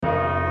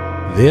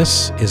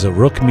This is a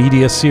Rook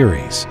Media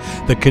series,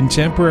 The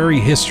Contemporary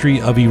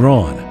History of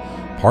Iran,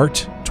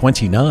 Part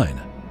 29.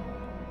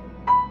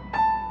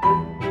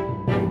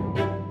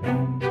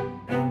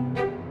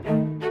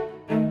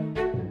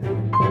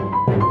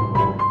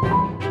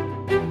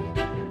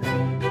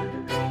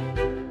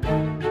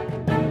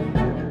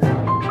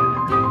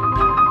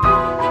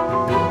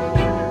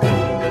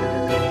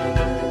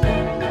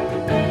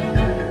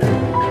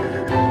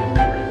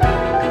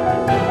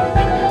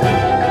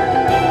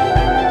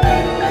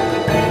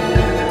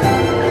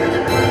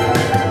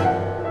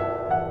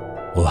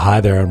 Hi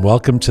there, and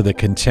welcome to the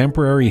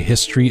Contemporary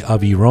History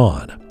of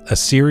Iran, a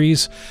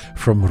series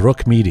from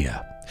Rook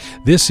Media.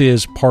 This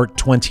is Part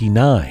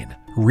 29,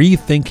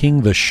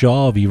 Rethinking the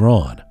Shah of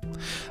Iran.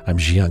 I'm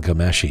Jian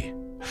Ghomeshi.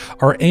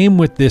 Our aim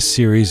with this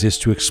series is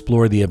to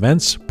explore the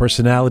events,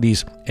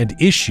 personalities, and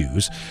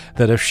issues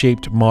that have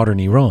shaped modern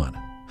Iran.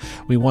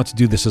 We want to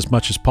do this as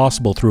much as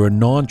possible through a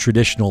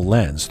non-traditional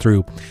lens,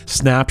 through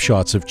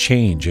snapshots of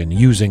change and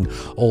using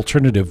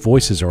alternative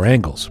voices or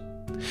angles.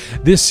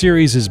 This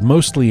series is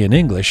mostly in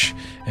English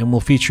and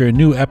will feature a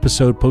new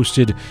episode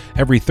posted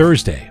every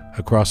Thursday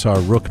across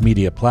our Rook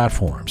Media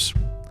platforms.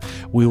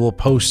 We will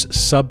post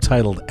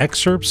subtitled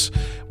excerpts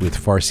with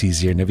Farsi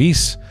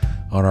Zirnavis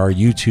on our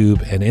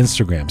YouTube and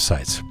Instagram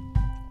sites.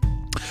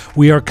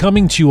 We are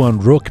coming to you on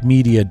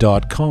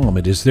rookmedia.com.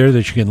 It is there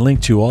that you can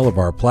link to all of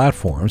our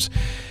platforms,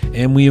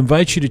 and we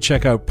invite you to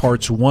check out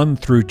parts 1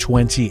 through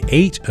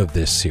 28 of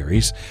this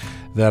series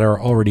that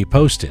are already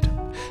posted.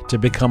 To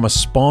become a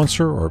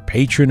sponsor or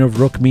patron of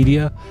Rook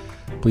Media,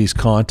 please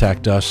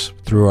contact us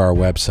through our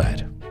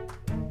website.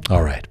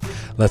 All right,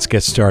 let's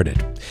get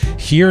started.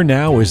 Here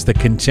now is the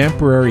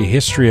Contemporary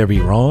History of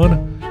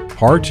Iran,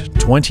 Part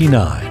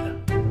 29.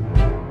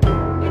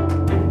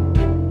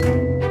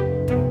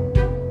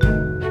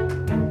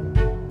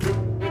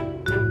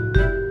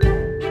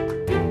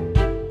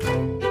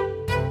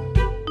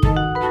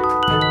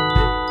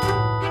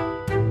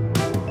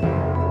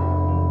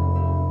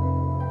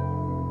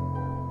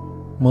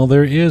 Well,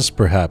 there is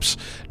perhaps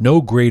no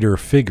greater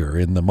figure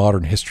in the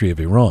modern history of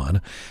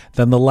Iran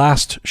than the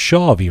last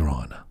Shah of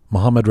Iran,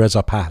 Mohammad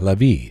Reza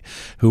Pahlavi,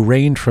 who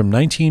reigned from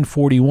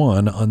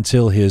 1941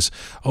 until his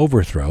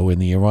overthrow in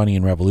the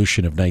Iranian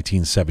Revolution of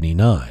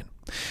 1979.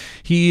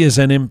 He is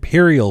an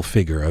imperial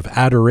figure of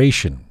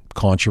adoration,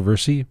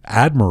 controversy,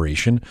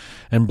 admiration,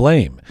 and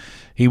blame.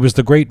 He was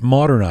the great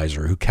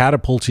modernizer who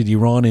catapulted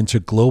Iran into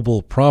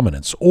global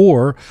prominence,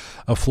 or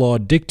a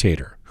flawed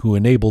dictator who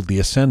enabled the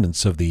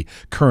ascendance of the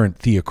current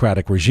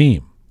theocratic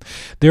regime.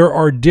 There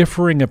are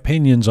differing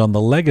opinions on the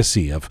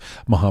legacy of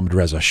Mohammad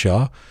Reza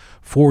Shah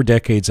 4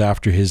 decades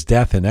after his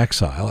death in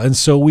exile, and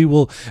so we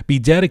will be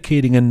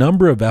dedicating a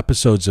number of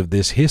episodes of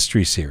this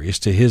history series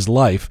to his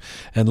life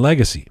and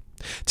legacy.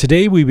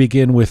 Today we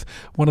begin with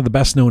one of the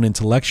best-known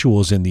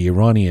intellectuals in the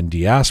Iranian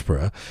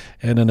diaspora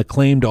and an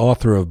acclaimed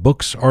author of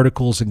books,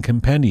 articles, and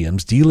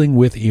compendiums dealing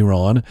with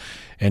Iran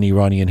and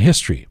Iranian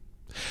history.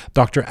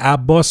 Dr.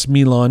 Abbas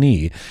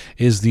Milani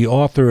is the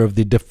author of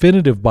the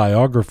definitive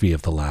biography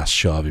of the last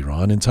Shah of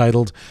Iran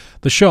entitled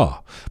The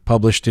Shah,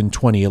 published in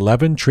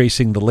 2011,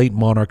 tracing the late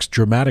monarch's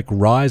dramatic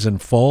rise and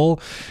fall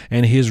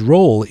and his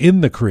role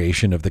in the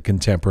creation of the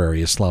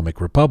contemporary Islamic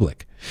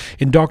Republic.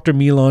 In Dr.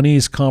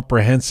 Milani's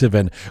comprehensive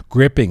and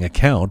gripping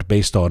account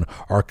based on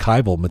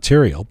archival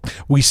material,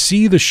 we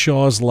see the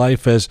Shah's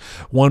life as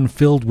one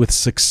filled with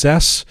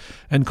success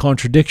and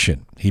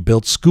contradiction. He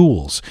built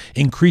schools,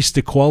 increased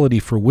equality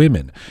for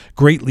women,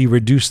 greatly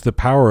reduced the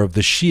power of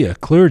the Shia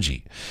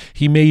clergy.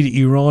 He made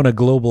Iran a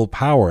global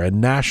power and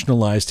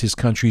nationalized his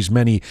country's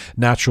many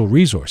natural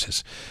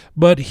resources.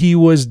 But he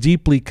was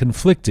deeply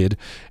conflicted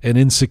and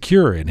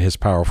insecure in his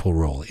powerful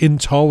role.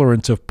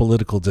 Intolerant of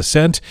political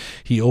dissent,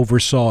 he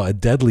oversaw a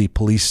deadly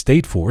police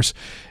state force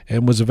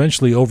and was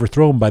eventually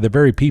overthrown by the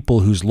very people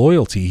whose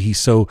loyalty he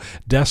so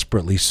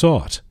desperately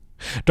sought.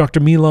 Dr.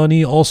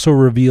 Milani also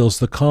reveals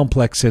the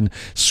complex and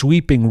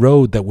sweeping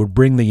road that would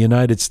bring the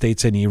United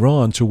States and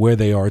Iran to where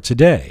they are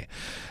today.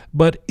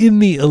 But in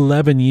the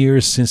 11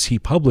 years since he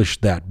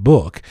published that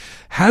book,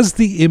 has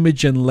the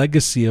image and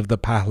legacy of the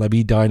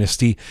Pahlavi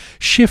dynasty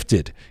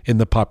shifted in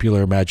the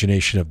popular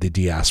imagination of the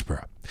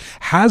diaspora?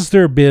 Has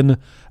there been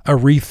a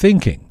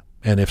rethinking?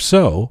 And if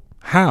so,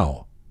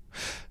 how?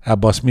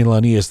 Abbas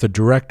Milani is the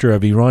director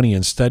of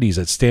Iranian Studies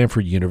at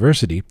Stanford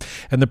University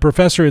and the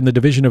professor in the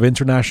Division of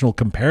International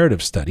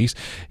Comparative Studies.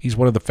 He's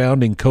one of the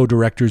founding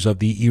co-directors of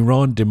the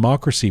Iran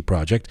Democracy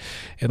Project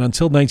and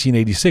until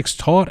 1986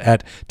 taught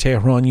at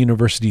Tehran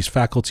University's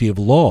Faculty of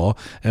Law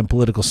and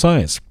Political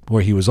Science,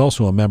 where he was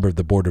also a member of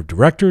the board of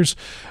directors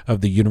of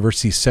the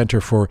university's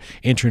Center for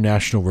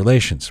International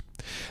Relations.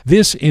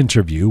 This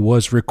interview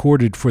was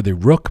recorded for the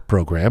Rook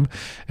program,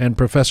 and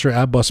Professor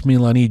Abbas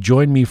Milani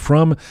joined me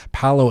from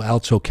Palo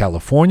Alto,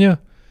 California.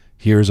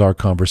 Here's our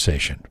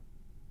conversation.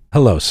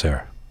 Hello,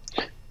 sir.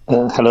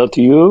 Hello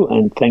to you,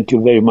 and thank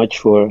you very much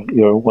for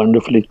your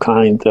wonderfully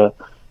kind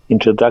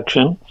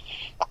introduction.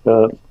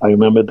 I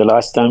remember the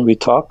last time we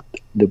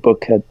talked, the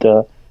book had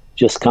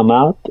just come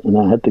out, and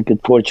I had the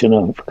good fortune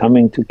of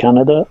coming to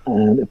Canada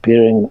and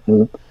appearing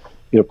in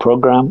your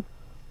program.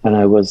 And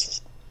I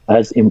was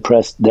as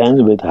impressed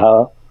then with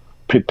how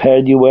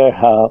prepared you were,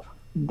 how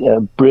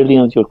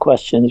brilliant your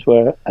questions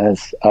were,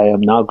 as I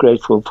am now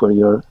grateful for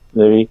your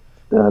very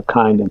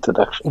kind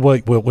introduction.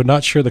 Well, we're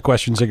not sure the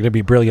questions are going to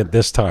be brilliant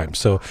this time,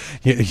 so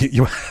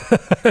you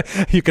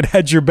you can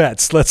hedge your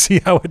bets. Let's see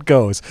how it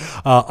goes.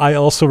 I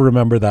also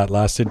remember that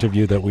last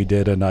interview that we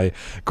did, and I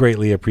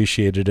greatly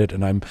appreciated it,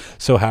 and I'm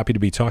so happy to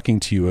be talking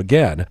to you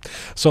again.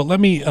 So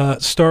let me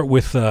start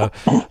with a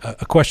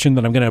question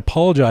that I'm going to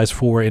apologize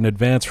for in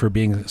advance for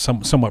being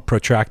somewhat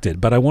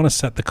protracted, but I want to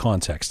set the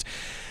context.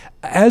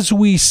 As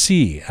we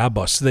see,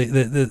 Abbas,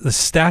 the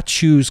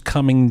statues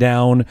coming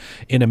down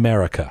in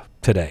America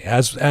today,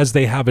 as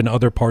they have in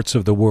other parts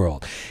of the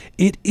world,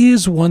 it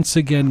is once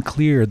again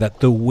clear that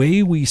the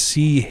way we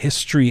see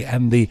history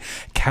and the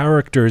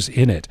characters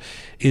in it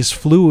is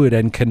fluid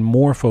and can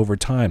morph over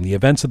time. The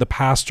events of the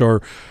past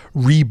are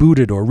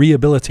rebooted or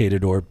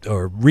rehabilitated or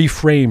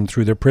reframed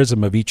through the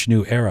prism of each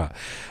new era.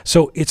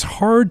 So it's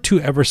hard to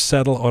ever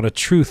settle on a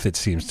truth, it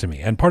seems to me.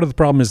 And part of the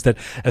problem is that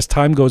as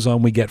time goes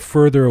on, we get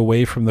further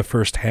away from the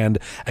first-hand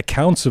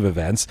accounts of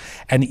events,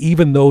 and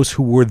even those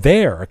who were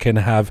there can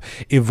have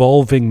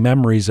evolving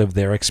memories of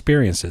their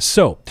experiences.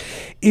 So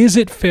is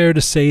it fair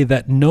to say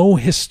that no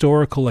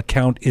historical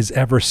account is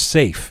ever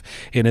safe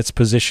in its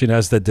position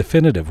as the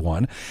definitive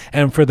one?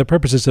 And for the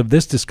purposes of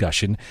this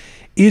discussion,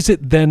 is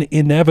it then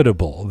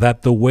inevitable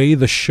that the way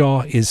the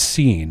Shah is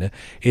seen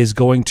is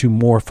going to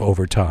morph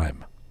over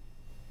time?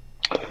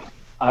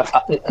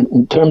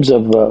 In terms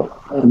of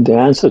the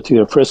answer to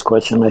your first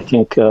question, I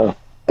think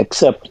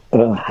except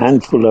a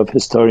handful of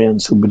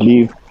historians who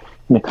believe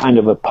in a kind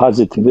of a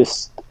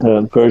positivist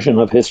version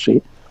of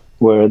history,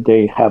 where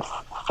they have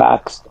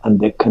facts and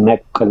they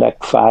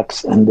collect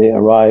facts and they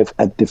arrive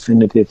at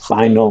definitive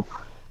final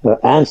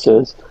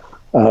answers,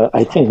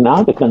 I think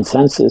now the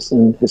consensus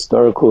in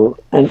historical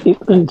and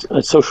even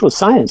social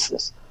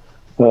sciences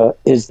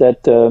is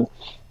that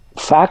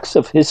facts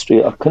of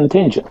history are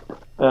contingent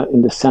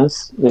in the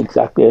sense,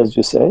 exactly as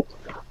you say,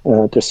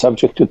 they're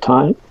subject to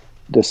time,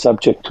 they're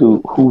subject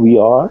to who we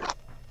are,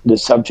 they're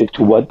subject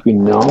to what we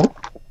know.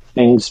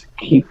 Things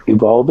keep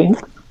evolving,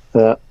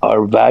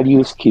 our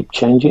values keep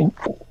changing,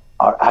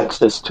 our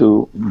access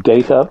to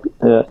data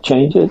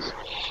changes,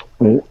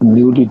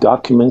 newly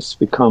documents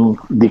become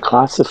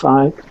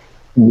declassified,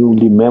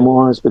 newly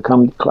memoirs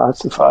become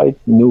declassified,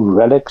 new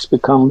relics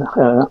become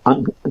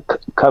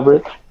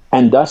uncovered,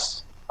 and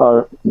thus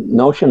our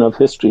notion of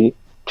history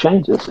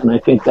changes. And I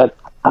think that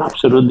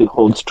absolutely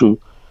holds true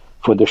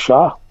for the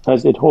Shah,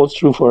 as it holds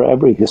true for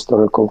every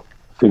historical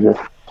figure.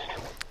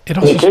 In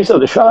the case of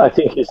the Shah, I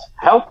think he's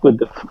helped with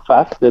the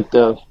fact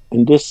that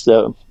in this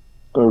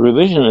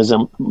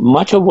revisionism,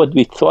 much of what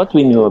we thought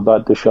we knew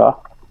about the Shah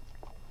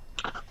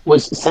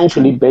was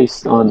essentially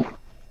based on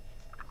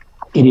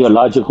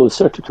ideological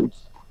certitudes,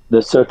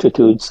 the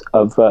certitudes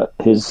of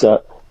his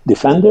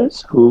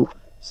defenders who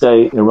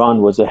say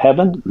Iran was a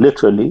heaven,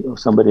 literally.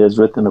 Somebody has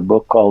written a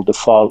book called The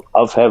Fall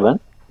of Heaven,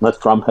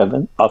 not from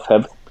heaven, of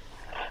heaven,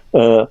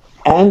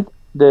 and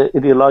the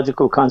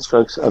ideological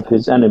constructs of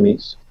his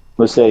enemies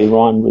who say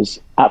Iran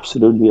was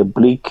absolutely a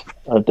bleak,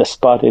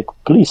 despotic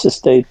police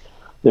state.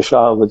 The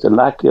Shah was a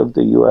lackey of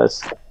the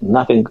U.S.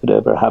 Nothing could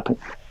ever happen.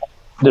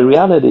 The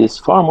reality is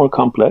far more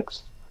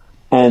complex,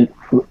 and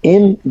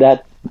in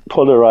that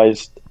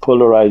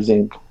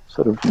polarizing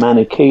sort of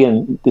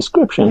Manichaean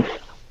description,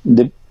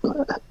 the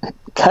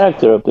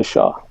character of the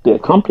Shah, the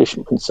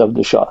accomplishments of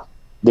the Shah,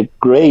 the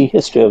gray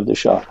history of the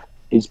Shah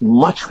is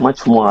much,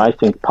 much more, I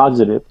think,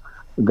 positive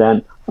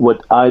than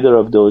what either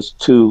of those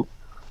two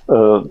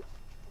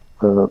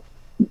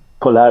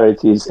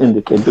polarities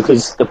indicate.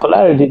 Because the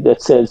polarity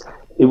that says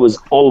it was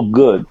all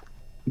good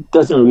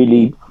doesn't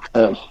really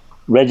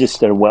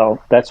register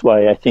well. That's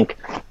why I think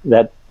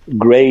that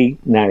gray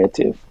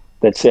narrative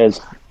that says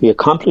he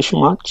accomplished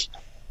much,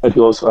 but he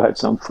also had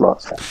some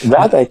flaws.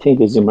 That, I think,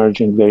 is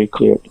emerging very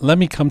clearly. Let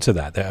me come to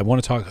that. I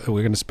want to talk.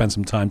 We're going to spend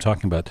some time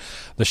talking about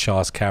the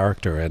Shah's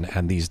character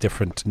and these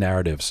different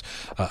narratives,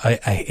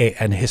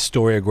 an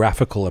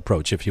historiographical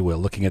approach, if you will,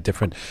 looking at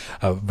different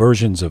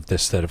versions of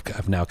this that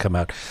have now come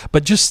out.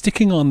 But just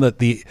sticking on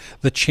the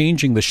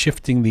changing, the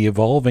shifting, the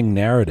evolving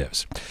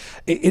narratives,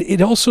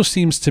 it also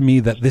seems to me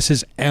that this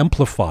is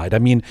amplified. I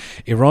mean,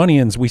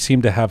 Iranians, we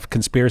seem to have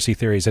conspiracy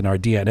theories in our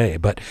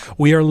DNA, but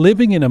we are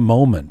living in a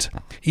moment,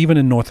 even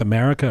in North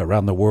America,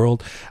 around the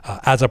world,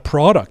 as a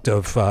product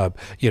of,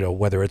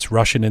 whether it's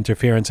Russian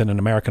interference in an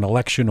American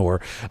election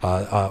or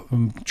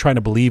trying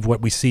to believe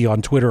what we see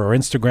on Twitter or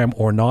Instagram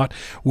or not.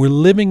 We're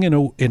living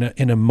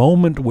in a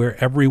moment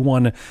where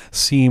everyone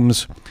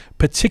seems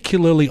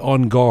particularly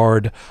on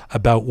guard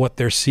about what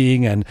they're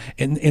seeing, and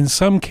in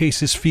some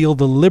cases feel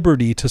the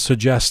liberty to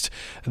suggest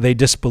they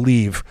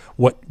disbelieve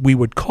what we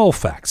would call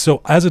facts.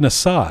 So as an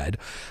aside,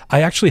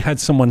 I actually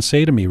had someone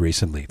say to me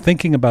recently,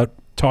 thinking about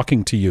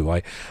talking to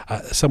you,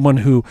 someone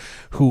who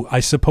I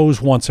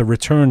suppose wants a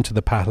return to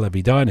the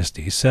Pahlavi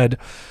dynasty, said,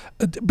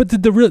 "But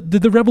did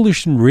the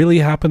revolution really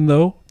happen,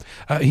 though?"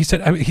 He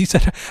said,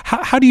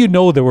 "How do you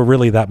know there were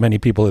really that many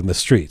people in the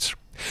streets?"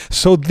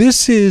 So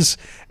this is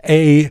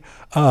an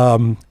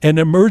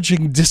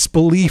emerging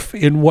disbelief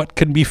in what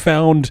can be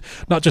found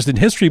not just in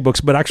history books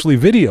but actually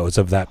videos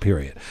of that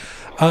period.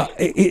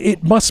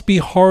 It must be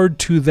hard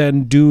to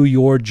then do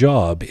your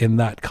job in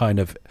that kind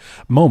of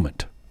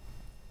moment.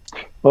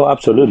 Oh,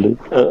 absolutely.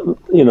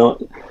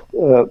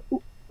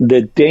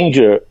 The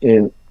danger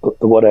in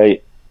what I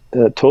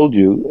told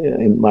you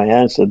in my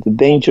answer, the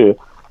danger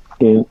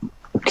in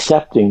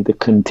accepting the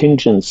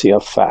contingency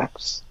of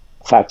facts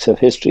of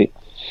history,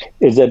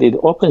 is that it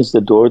opens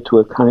the door to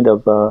a kind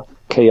of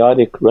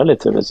chaotic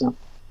relativism,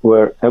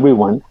 where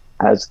everyone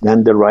has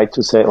then the right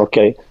to say,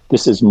 okay,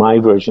 this is my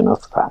version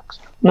of facts.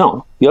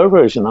 No, your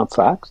version of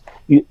facts,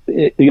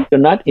 you're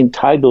not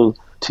entitled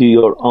to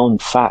your own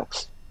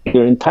facts.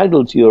 You're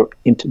entitled to your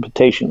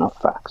interpretation of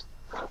facts.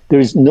 There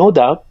is no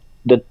doubt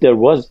that there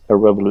was a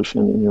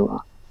revolution in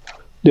Iran.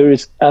 There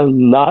is a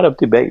lot of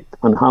debate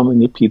on how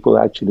many people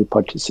actually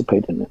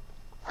participated in it.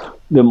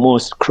 The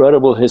most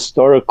credible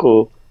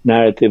historical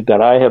narrative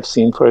that I have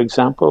seen, for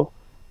example,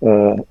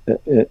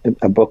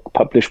 a book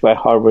published by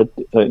Harvard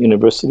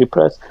University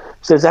Press,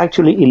 says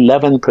actually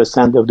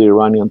 11% of the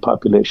Iranian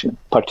population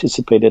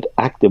participated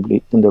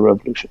actively in the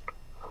revolution.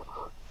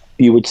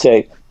 You would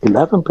say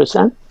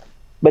 11%?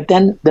 But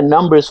then the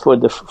numbers for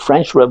the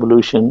French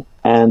Revolution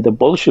and the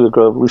Bolshevik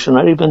Revolution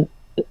are even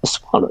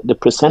smaller. The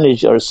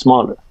percentage are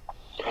smaller.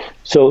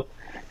 So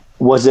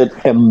was it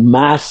a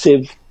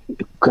massive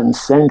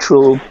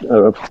consensual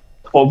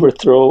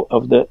overthrow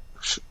of the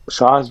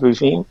Shah's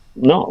regime?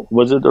 No.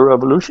 Was it a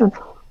revolution?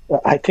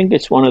 I think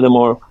it's one of the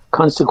more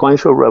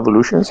consequential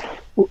revolutions.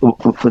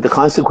 The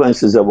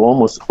consequences have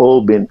almost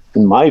all been,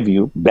 in my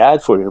view,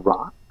 bad for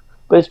Iran.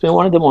 But it's been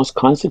one of the most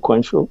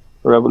consequential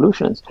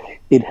revolutions.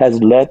 It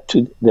has led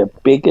to the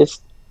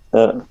biggest,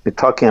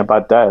 talking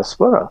about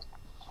diaspora,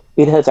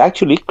 it has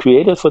actually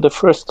created for the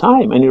first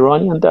time an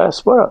Iranian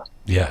diaspora.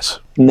 Yes.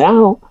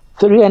 Now,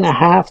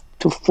 3.5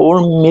 to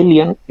 4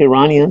 million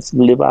Iranians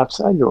live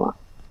outside Iran.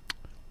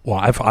 Well,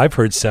 I've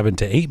heard 7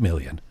 to 8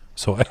 million.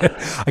 So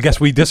I guess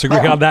we disagree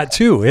on that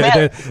too,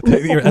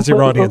 as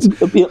Iranians.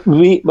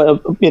 We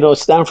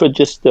Stanford,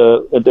 just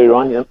the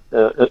Iranian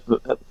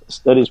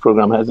studies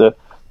program, has a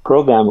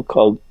program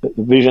called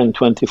Vision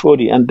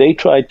 2040, and they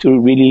try to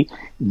really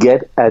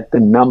get at the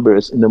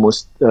numbers in the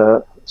most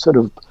sort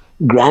of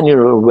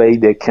granular way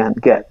they can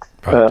get.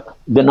 Right.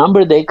 The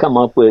number they come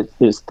up with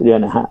is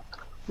 3.5.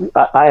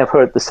 I have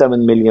heard the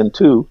 7 million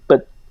too,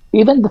 but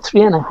even the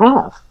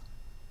 3.5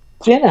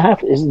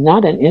 is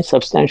not an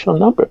insubstantial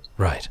number.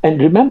 Right. And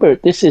remember,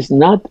 this is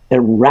not a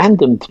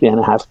random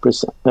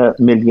 3.5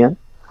 million.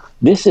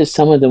 This is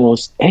some of the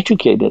most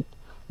educated.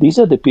 These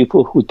are the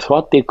people who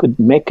thought they could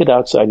make it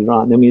outside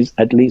Iran. That means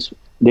at least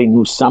they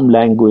knew some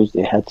language,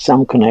 they had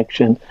some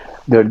connection.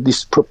 They're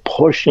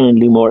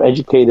disproportionately more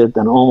educated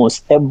than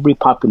almost every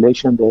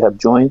population they have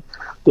joined.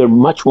 They're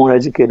much more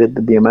educated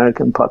than the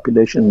American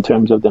population in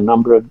terms of the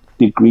number of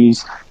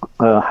degrees,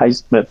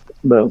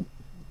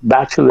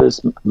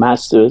 bachelor's,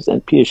 master's,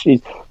 and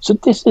PhDs. So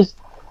this is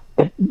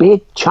a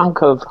big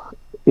chunk of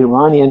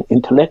Iranian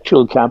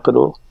intellectual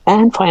capital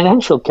and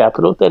financial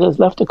capital that has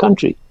left the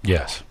country.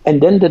 Yes.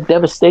 And then the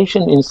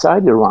devastation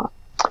inside Iran,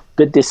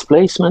 the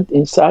displacement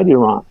inside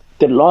Iran,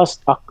 the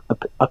lost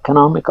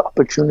economic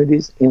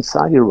opportunities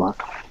inside Iran.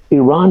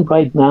 Iran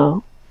right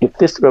now, if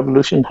this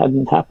revolution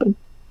hadn't happened,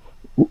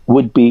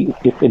 would be,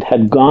 if it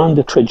had gone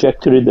the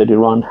trajectory that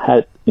Iran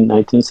had in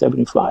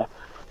 1975,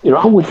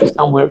 Iran would be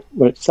somewhere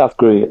where South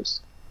Korea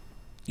is.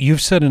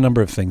 You've said a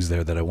number of things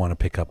there that I want to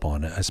pick up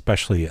on,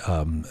 especially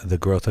the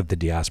growth of the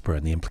diaspora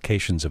and the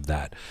implications of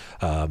that.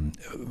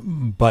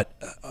 But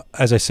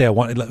as I say,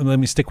 let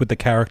me stick with the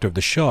character of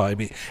the Shah. I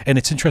mean, and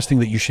it's interesting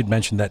that you should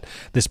mention that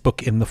this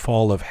book, In the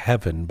Fall of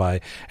Heaven,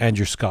 by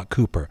Andrew Scott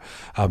Cooper.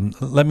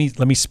 Let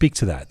me speak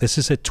to that. This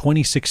is a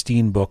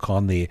 2016 book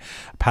on the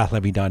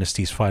Pahlavi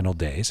dynasty's final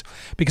days,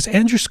 because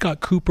Andrew Scott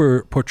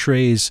Cooper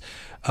portrays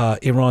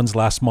Iran's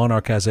last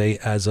monarch as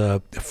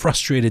a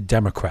frustrated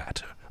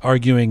democrat,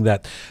 arguing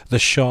that the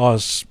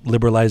Shah's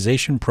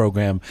liberalization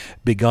program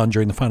begun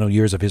during the final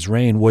years of his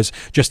reign was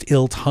just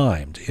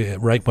ill-timed,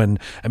 right when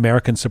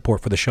American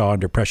support for the Shah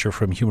under pressure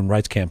from human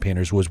rights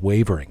campaigners was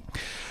wavering.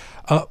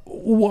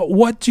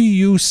 What do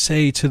you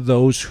say to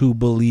those who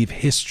believe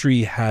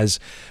history has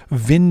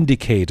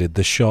vindicated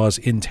the Shah's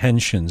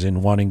intentions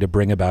in wanting to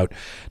bring about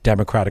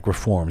democratic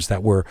reforms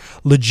that were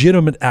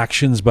legitimate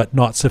actions but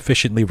not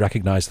sufficiently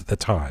recognized at the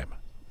time?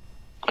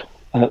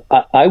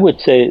 I would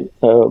say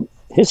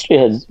history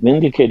has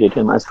vindicated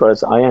him, as far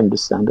as I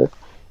understand it,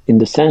 in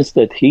the sense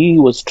that he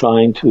was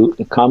trying to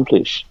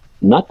accomplish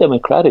not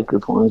democratic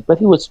reforms, but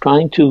he was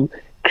trying to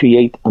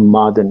create a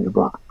modern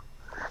Iran.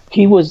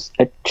 He was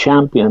a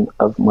champion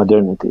of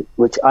modernity,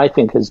 which I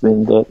think has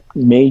been the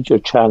major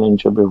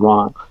challenge of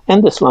Iran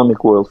and the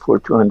Islamic world for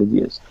 200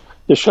 years.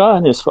 The Shah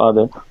and his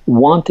father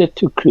wanted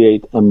to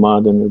create a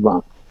modern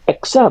Iran,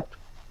 except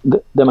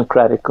the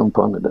democratic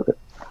component of it.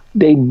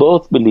 They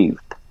both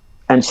believed,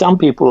 and some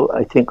people,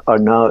 I think, are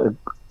now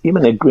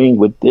even agreeing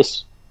with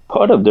this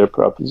part of their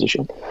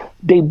proposition.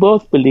 They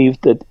both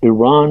believed that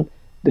Iran,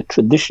 the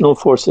traditional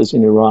forces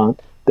in Iran,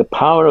 the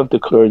power of the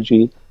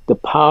clergy, the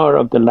power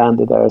of the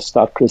landed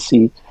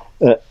aristocracy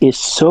is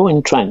so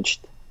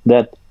entrenched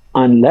that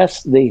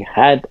unless they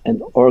had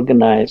an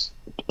organized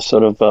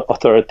sort of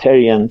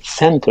authoritarian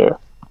center,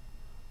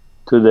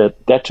 to the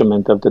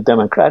detriment of the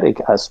democratic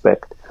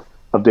aspect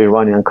of the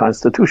Iranian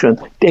constitution,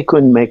 they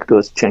couldn't make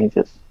those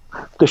changes.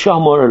 The Shah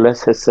more or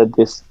less has said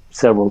this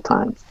several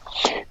times.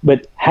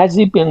 But has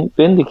he been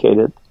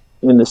vindicated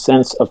in the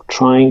sense of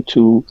trying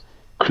to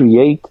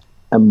create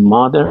a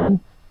modern,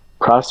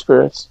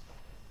 prosperous,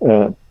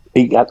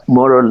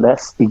 more or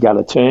less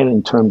egalitarian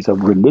in terms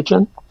of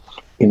religion,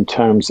 in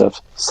terms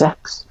of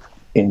sex,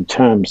 in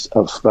terms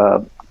of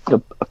the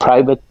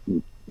private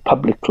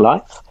public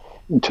life,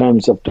 in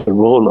terms of the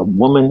role of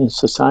women in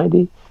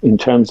society, in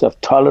terms of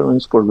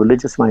tolerance for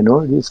religious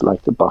minorities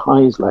like the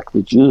Baha'is, like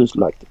the Jews,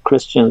 like the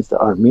Christians, the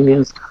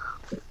Armenians?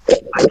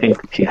 I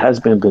think he has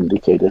been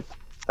vindicated.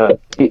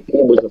 He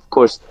was, of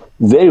course,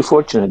 very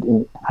fortunate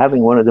in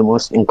having one of the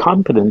most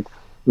incompetent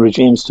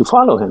regimes to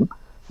follow him.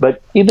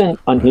 But even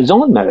on his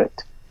own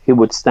merit, he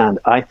would stand,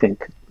 I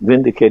think,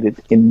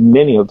 vindicated in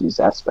many of these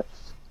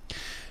aspects.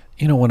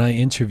 You know, when I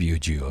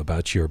interviewed you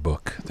about your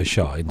book, The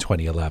Shah, in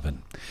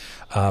 2011,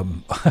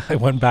 I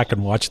went back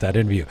and watched that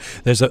interview.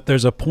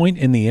 There's a point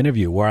in the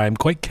interview where I'm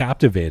quite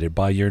captivated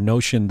by your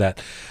notion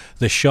that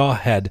the Shah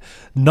had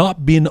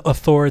not been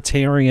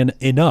authoritarian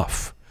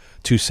enough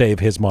to save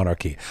his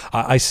monarchy.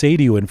 I say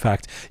to you, in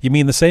fact, you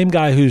mean the same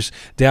guy whose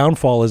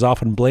downfall is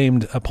often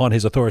blamed upon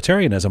his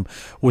authoritarianism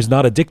was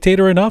not a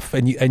dictator enough?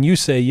 And you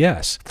say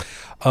yes.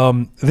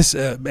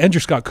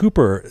 Andrew Scott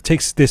Cooper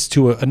takes this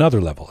to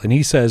another level, and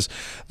he says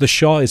the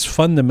Shah is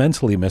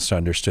fundamentally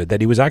misunderstood,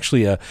 that he was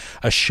actually a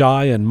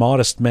shy and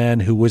modest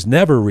man who was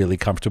never really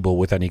comfortable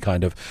with any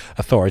kind of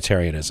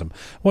authoritarianism.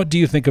 What do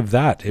you think of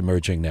that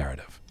emerging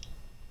narrative?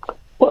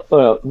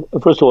 Well,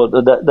 first of all,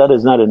 that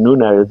is not a new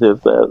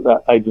narrative.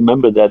 I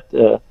remember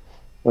that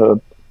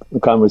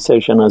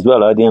conversation as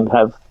well. I didn't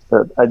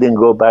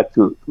go back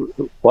to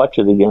watch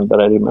it again,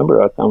 but I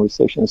remember our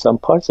conversation, some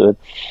parts of it.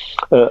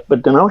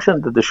 But the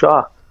notion that the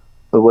Shah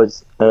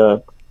was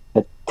a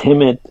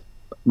timid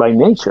by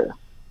nature,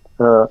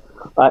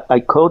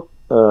 I quote,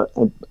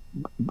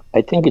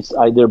 I think it's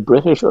either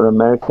British or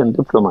American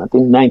diplomat.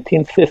 In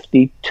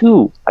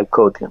 1952, I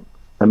quote him.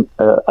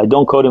 I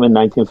don't quote him in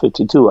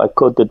 1952. I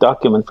quote the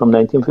document from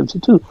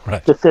 1952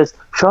 that says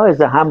Shah is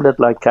a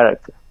Hamlet-like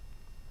character.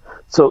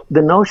 So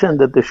the notion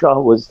that the Shah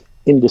was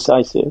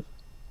indecisive,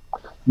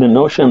 the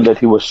notion that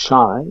he was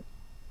shy,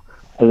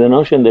 the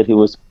notion that he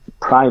was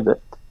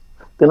private,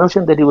 the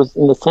notion that he was,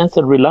 in a sense,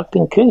 a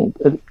reluctant king,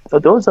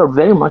 those are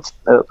very much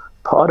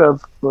part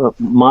of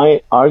my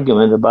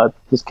argument about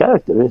his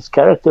character. His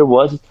character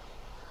was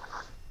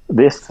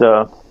this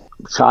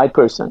shy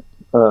person,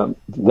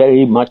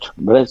 very much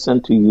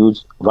reticent to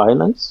use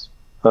violence,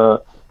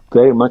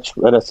 very much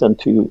reticent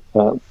to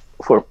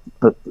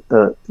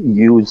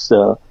use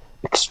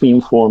extreme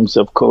forms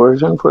of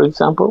coercion, for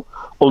example.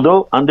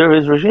 Although under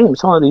his regime,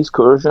 some of these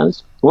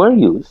coercions were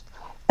used.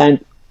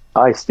 And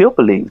I still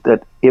believe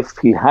that if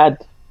he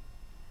had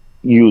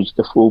used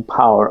the full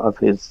power of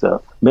his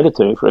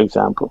military, for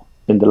example,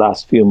 in the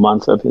last few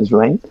months of his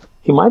reign,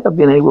 he might have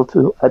been able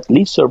to at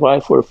least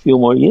survive for a few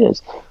more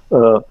years. He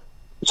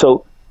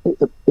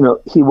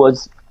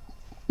was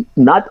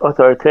not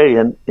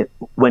authoritarian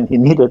when he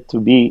needed to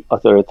be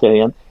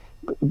authoritarian,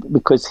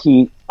 because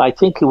I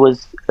think he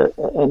was,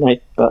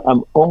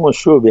 I'm almost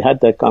sure we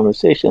had that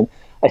conversation.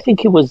 I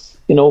think he was,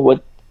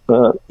 what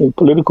in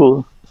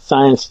political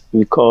science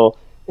we call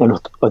an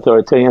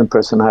authoritarian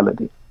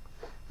personality.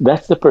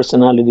 That's the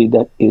personality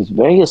that is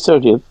very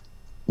assertive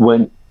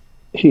when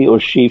he or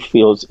she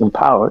feels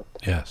empowered.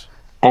 Yes.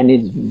 And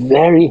is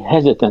very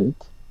hesitant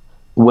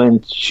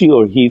when she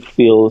or he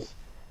feels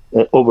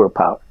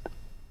overpowered.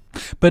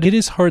 But it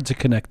is hard to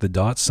connect the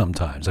dots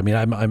sometimes. I mean,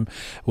 I'm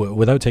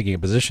without taking a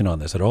position on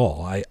this at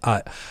all.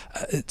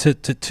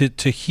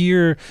 To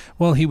hear,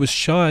 well, he was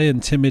shy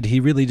and timid. He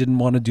really didn't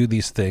want to do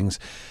these things.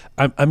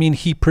 I mean,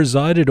 he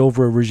presided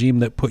over a regime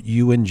that put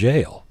you in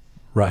jail,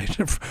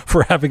 right,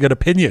 for having an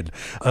opinion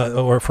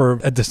or for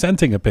a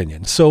dissenting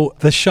opinion. So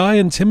the shy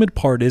and timid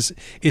part is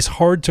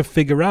hard to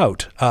figure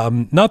out.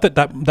 Not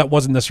that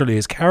wasn't necessarily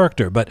his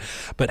character, but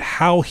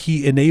how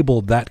he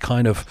enabled that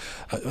kind of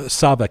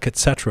savak,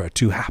 etc.,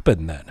 to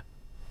happen then.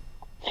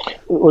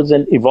 It was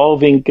an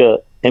evolving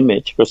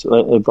image,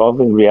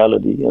 evolving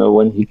reality.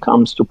 When he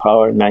comes to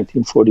power in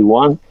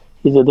 1941,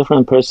 he's a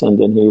different person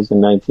than he is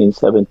in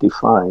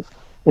 1975.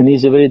 And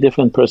he's a very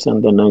different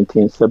person than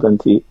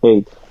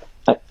 1978.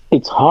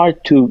 It's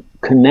hard to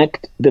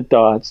connect the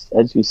dots,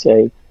 as you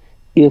say,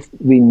 if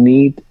we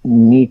need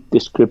neat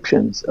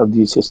descriptions of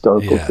these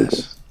historical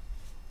figures.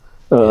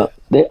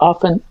 They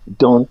often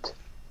don't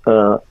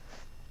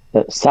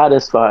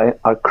satisfy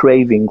our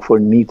craving for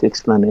neat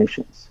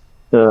explanations.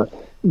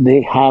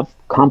 They have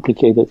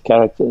complicated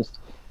characters.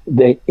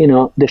 The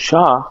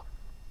Shah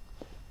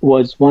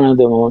was one of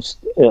the most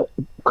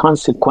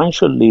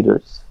consequential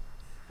leaders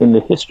in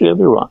the history of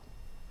Iran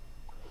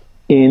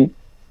in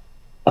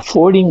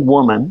affording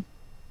women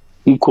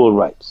equal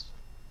rights.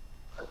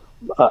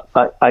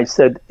 I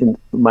said in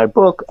my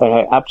book, and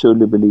I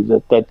absolutely believe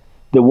that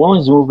the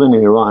women's movement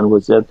in Iran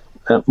was a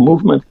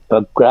movement,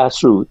 a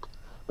grassroots,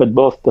 but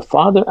both the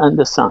father and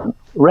the son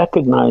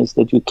recognized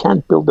that you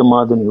can't build a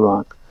modern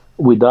Iran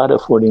without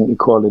affording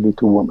equality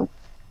to women.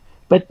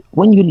 But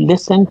when you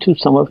listen to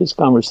some of his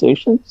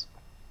conversations,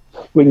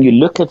 when you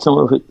look at some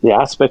of the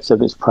aspects of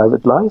his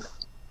private life,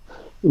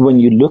 when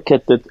you look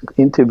at the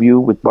interview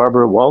with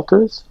Barbara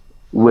Walters,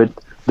 with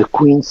the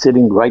Queen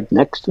sitting right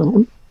next to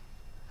him,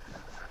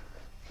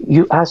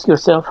 you ask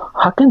yourself,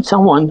 how can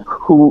someone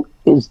who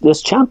is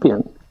this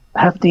champion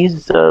have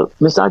these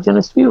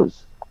misogynist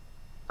views?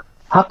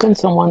 How can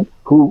someone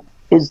who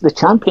is the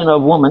champion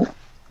of women,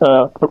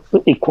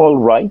 equal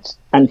rights,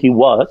 and he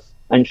was,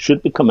 and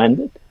should be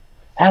commended,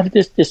 have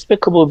this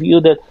despicable view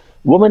that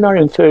women are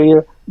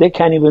inferior, they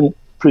can't even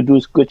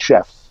produce good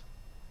chefs?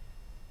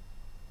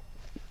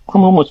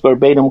 I'm almost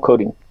verbatim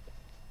quoting.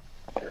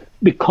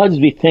 Because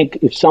we think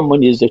if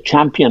someone is a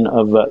champion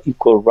of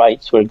equal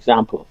rights, for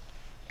example,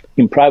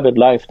 in private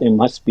life they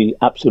must be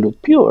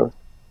absolute pure,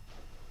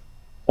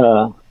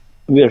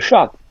 we are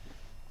shocked.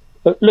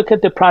 Look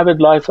at the private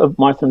life of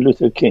Martin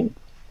Luther King.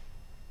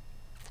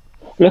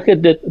 Look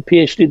at the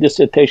PhD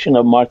dissertation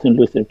of Martin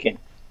Luther King.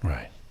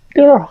 Right.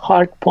 There are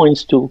hard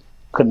points to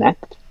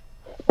connect,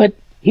 but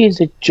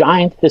he's a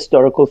giant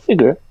historical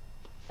figure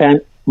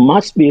and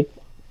must be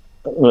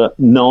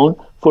known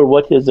for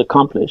what he has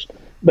accomplished.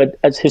 But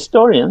as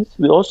historians,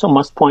 we also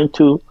must point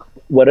to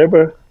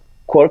whatever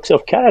quirks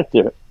of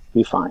character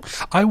we find.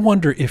 I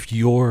wonder if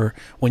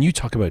when you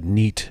talk about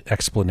neat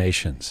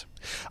explanations,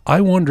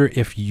 I wonder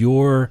if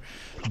your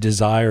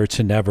desire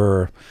to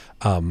never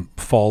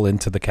fall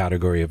into the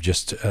category of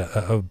just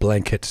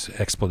blanket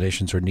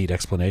explanations or neat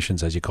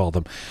explanations, as you call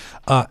them,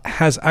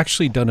 has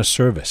actually done a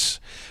service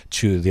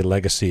to the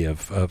legacy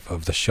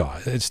of the Shah.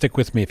 Stick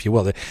with me, if you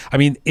will. I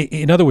mean,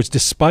 in other words,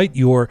 despite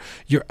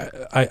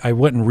I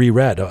went and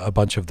reread a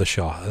bunch of the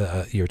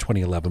Shah, your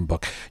 2011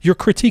 book. Your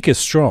critique is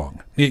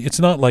strong. It's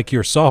not like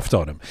you're soft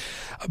on him.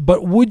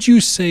 But would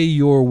you say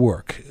your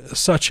work,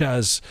 such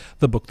as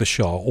the book The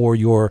Shah, or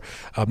your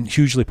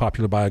hugely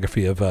popular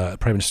biography of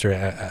Prime Minister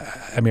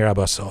Amir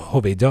Abbas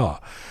Hoveyda,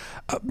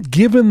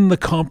 given the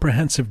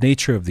comprehensive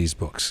nature of these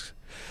books,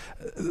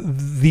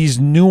 these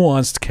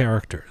nuanced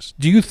characters,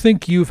 do you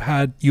think you've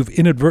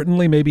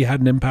inadvertently maybe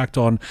had an impact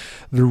on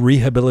the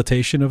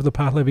rehabilitation of the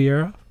Pahlavi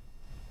era?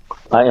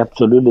 I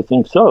absolutely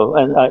think so.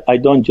 And I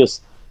don't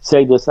just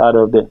say this out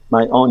of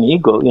my own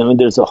ego.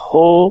 There's a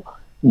whole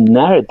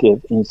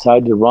narrative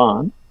inside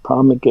Iran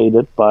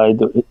promulgated by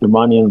the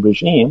Iranian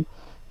regime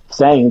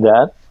saying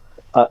that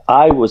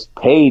I was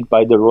paid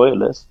by the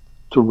royalists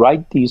to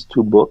write these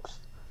two books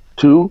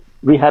to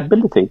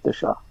rehabilitate the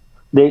Shah.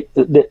 They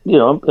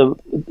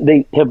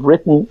have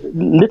written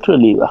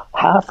literally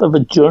half of a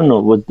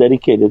journal was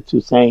dedicated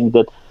to saying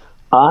that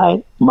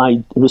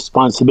my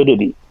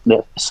responsibility,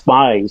 the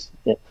spies,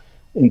 the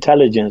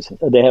intelligence,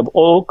 they have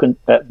all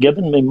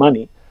given me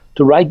money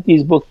to write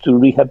these books to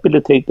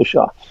rehabilitate the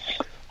Shah.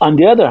 On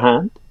the other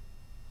hand,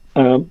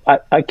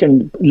 I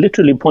can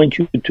literally point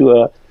you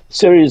to a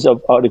series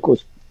of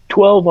articles,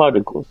 12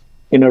 articles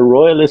in a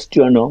royalist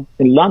journal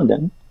in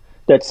London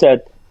that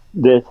said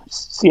the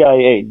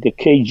CIA, the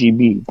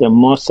KGB, the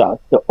Mossad,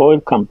 the oil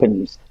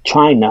companies,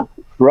 China,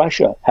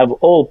 Russia have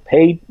all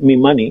paid me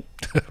money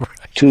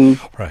to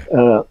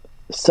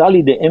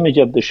sully the image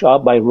of the Shah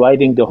by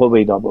writing the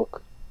Hoveyda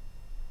book.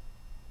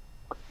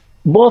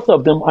 Both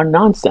of them are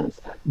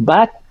nonsense.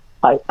 But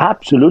I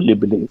absolutely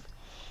believe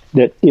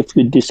that if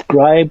you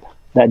describe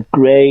that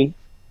gray,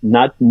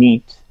 not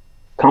neat,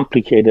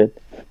 complicated,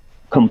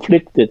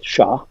 conflicted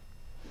Shah,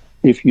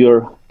 if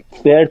you're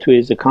fair to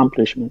his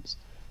accomplishments,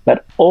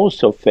 but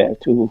also fair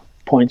to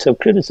points of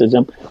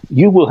criticism,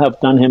 you will have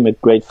done him a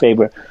great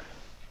favor.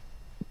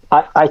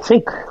 I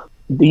think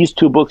these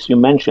two books you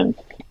mentioned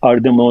are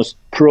the most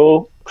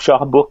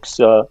pro-Shah books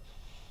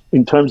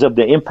in terms of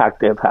the impact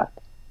they've had.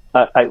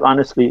 I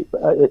honestly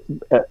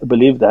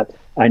believe that.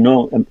 I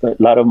know a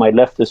lot of my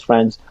leftist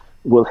friends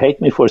will hate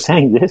me for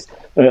saying this,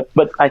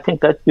 but I think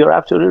that you're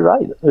absolutely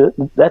right.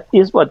 That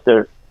is what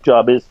their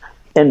job is,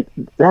 and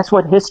that's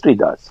what history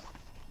does.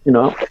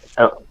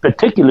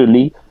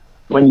 Particularly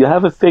when you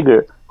have a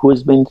figure who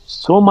has been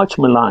so much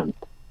maligned,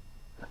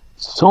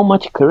 so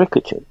much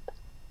caricatured,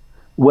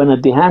 when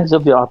at the hands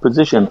of the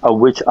opposition, of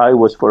which I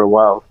was for a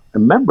while a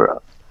member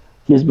of,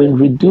 he has been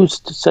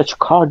reduced to such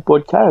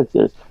cardboard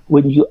characters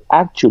when you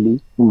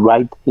actually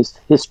write his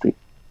history,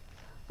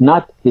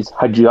 not his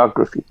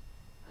hagiography.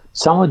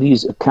 Some of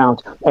these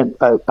accounts, and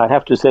I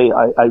have to say,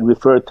 I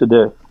refer to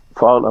the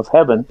Fall of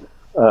Heaven,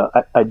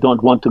 I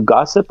don't want to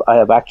gossip. I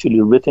have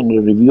actually written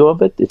a review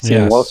of it. It's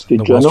in Wall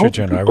Street Journal. Wall Street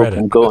Journal. People I read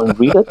can it. go and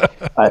read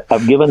it.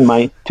 I've given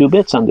my 2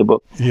 bits on the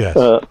book. Yes.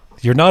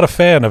 You're not a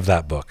fan of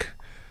that book.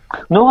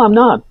 No, I'm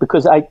not,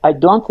 because I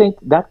don't think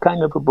that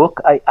kind of a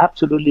book, I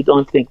absolutely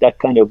don't think that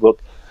kind of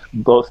book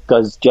both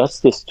does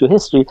justice to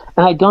history,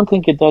 and I don't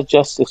think it does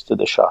justice to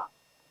the Shah.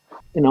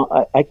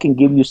 I can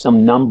give you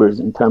some numbers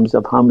in terms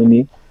of how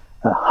many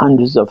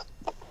hundreds of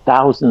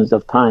thousands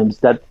of times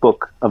that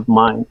book of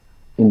mine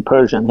in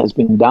Persian has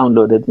been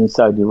downloaded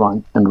inside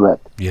Iran and read.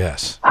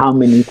 Yes. How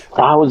many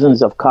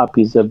thousands of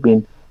copies have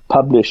been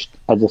published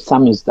as a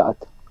samizdat,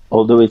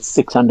 although it's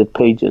 600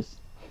 pages,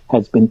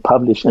 has been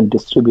published and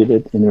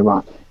distributed in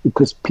Iran.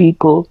 Because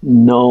people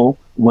know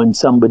when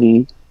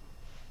somebody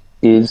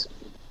is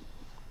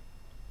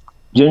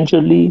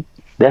gingerly,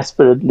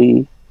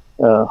 desperately,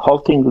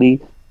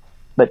 haltingly,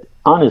 but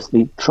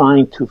honestly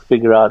trying to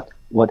figure out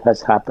what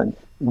has happened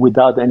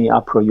without any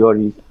a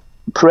priori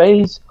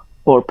praise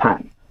or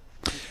pan.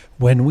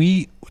 When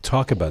we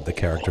talk about the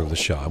character of the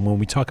Shah, and when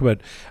we talk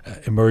about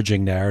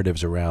emerging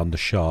narratives around the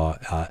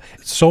Shah,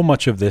 so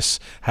much of this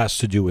has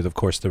to do with, of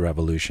course, the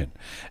revolution.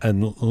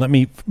 And let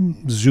me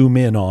zoom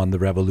in on the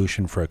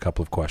revolution for a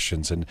couple of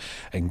questions and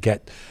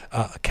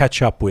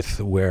catch up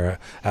with where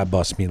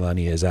Abbas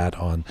Milani is at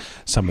on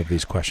some of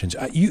these questions.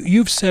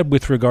 You've said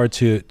with regard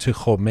to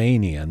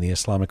Khomeini and the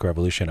Islamic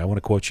Revolution, I want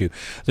to quote you,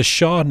 the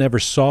Shah never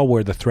saw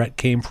where the threat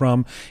came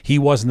from. He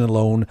wasn't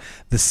alone.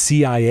 The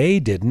CIA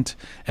didn't.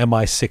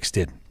 MI6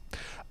 didn't.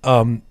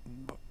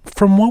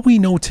 From what we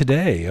know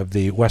today of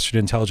the Western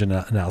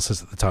intelligence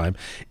analysis at the time,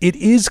 it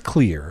is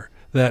clear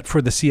that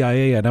for the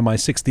CIA and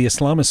MI6, the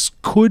Islamists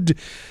could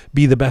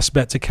be the best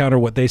bet to counter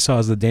what they saw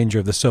as the danger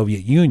of the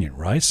Soviet Union,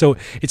 right? So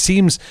it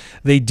seems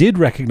they did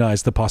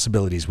recognize the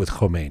possibilities with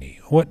Khomeini.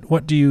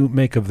 What do you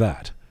make of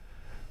that?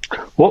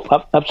 Well,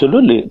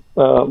 absolutely.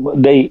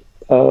 They,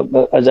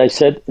 as I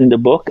said in the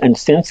book, and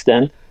since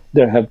then,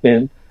 there have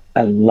been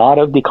a lot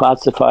of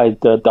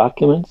declassified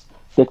documents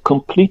that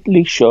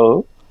completely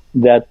show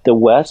that the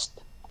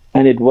West,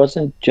 and it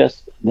wasn't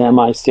just the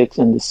MI6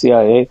 and the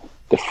CIA,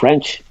 the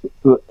French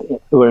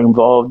were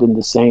involved in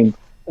the same,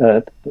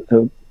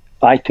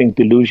 I think,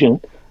 delusion.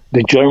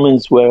 The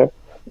Germans were.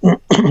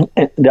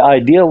 The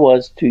idea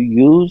was to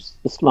use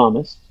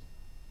Islamists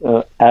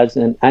as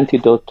an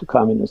antidote to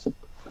communism.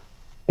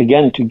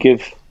 Again, to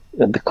give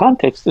the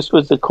context, this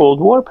was the Cold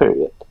War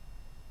period.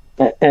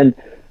 And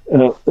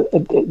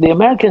the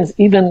Americans,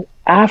 even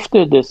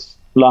after this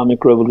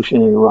Islamic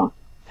revolution in Iran,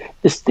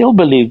 they still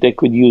believed they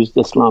could use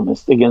the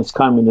Islamists against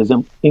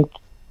communism in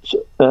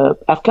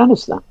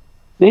Afghanistan.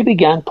 They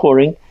began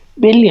pouring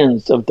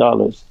billions of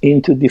dollars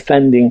into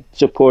defending,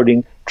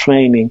 supporting,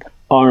 training,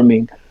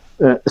 arming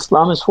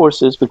Islamist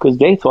forces because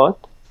they thought,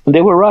 and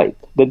they were right,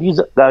 that these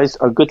guys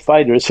are good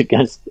fighters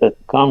against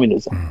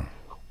communism.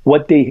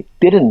 What they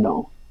didn't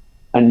know,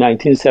 and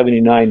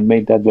 1979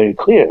 made that very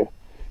clear,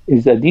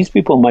 is that these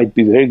people might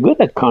be very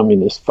good at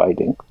communist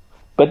fighting,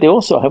 but they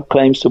also have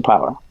claims to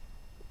power.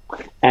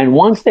 And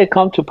once they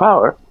come to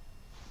power,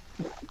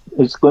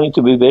 it's going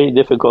to be very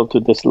difficult to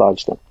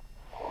dislodge them.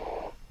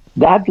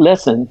 That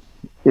lesson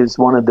is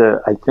one of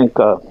the, I think,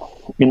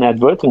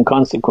 inadvertent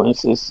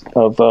consequences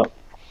of the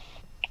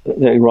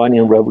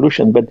Iranian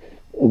Revolution. But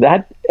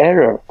that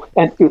error,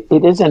 and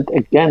it isn't,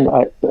 again,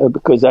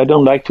 because I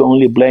don't like to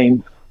only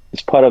blame,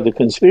 it's part of the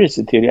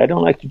conspiracy theory, I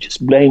don't like to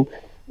just blame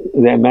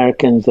the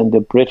Americans and the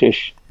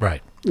British.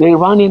 Right. The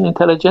Iranian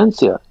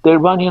intelligentsia, the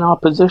Iranian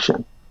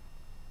opposition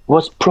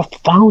was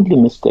profoundly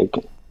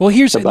mistaken. Well,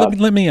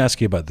 let me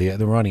ask you about the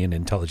Iranian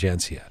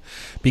intelligentsia,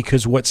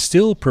 because what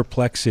still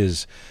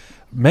perplexes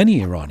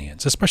many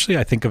Iranians, especially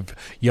I think of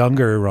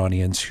younger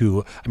Iranians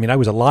who, I mean, I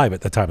was alive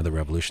at the time of the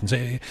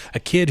revolution. A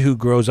kid who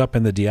grows up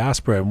in the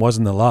diaspora and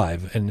wasn't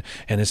alive and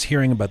is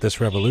hearing about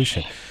this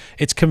revolution.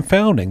 It's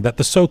confounding that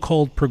the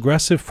so-called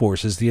progressive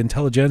forces, the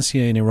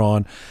intelligentsia in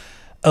Iran,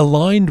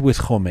 aligned with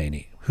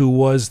Khomeini, who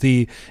was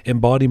the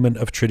embodiment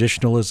of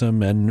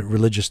traditionalism and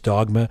religious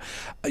dogma.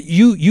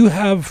 You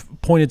have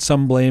pointed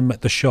some blame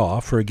at the Shah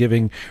for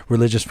giving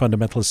religious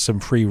fundamentalists some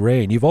free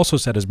rein. You've also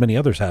said, as many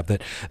others have,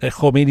 that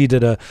Khomeini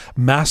did a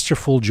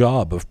masterful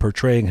job of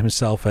portraying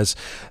himself as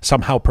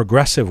somehow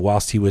progressive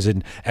whilst he was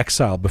in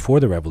exile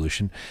before the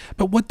revolution.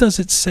 But what does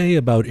it say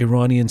about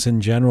Iranians in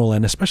general,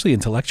 and especially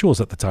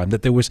intellectuals at the time,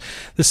 that there was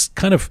this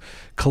kind of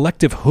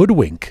collective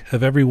hoodwink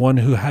of everyone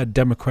who had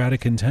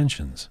democratic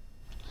intentions?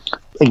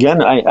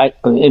 Again, I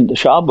in the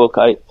Shah book,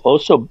 I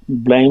also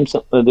blame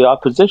the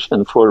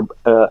opposition for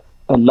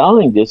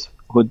allowing this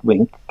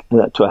hoodwink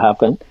to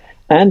happen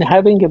and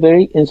having a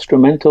very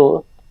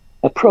instrumental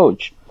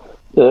approach.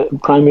 The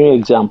primary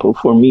example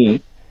for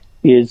me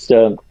is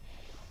an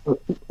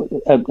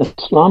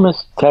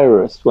Islamist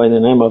terrorist by the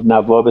name of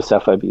Nawab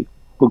Safavi,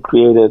 who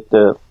created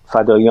the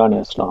Fadayan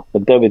Islam, the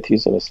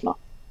devotees of Islam.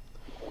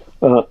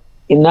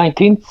 In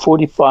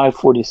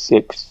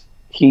 1945-46,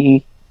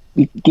 he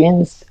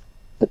begins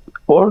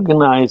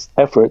organized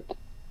effort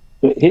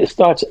He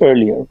starts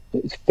earlier,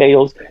 it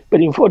fails, but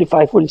in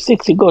 45,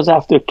 46, he goes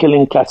after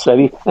killing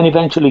Kasravi and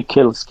eventually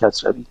kills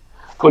Kasravi.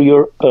 For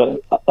your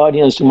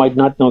audience who might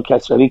not know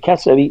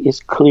Kasravi is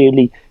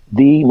clearly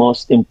the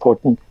most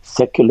important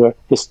secular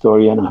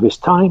historian of his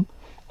time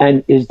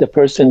and is the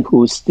person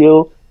who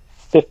still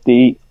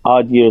 50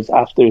 odd years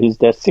after his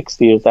death,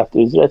 60 years after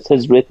his death,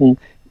 has written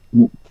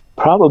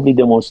probably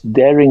the most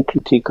daring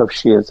critique of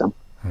Shiism,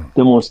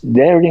 the most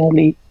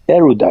daringly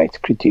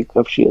erudite critique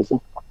of Shiism.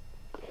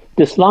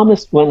 The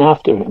Islamists went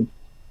after him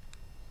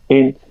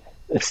in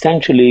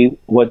essentially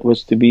what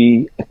was to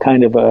be a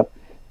kind of a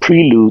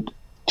prelude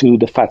to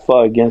the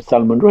fatwa against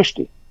Salman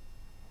Rushdie.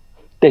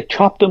 They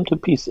chopped him to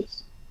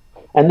pieces.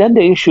 And then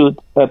they issued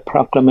a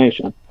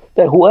proclamation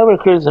that whoever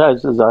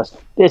criticizes us,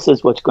 this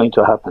is what's going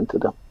to happen to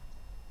them.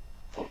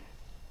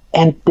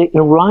 And the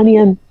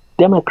Iranian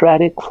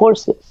democratic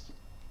forces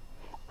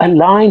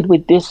aligned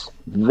with this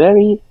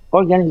very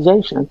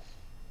organization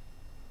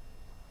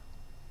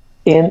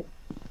in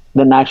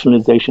the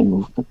nationalization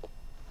movement.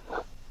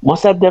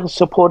 Mossadegh's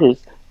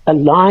supporters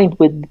aligned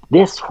with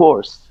this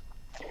force,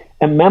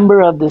 a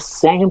member of the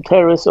same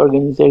terrorist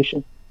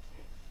organization,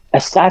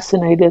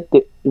 assassinated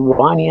the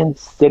Iranian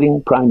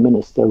sitting prime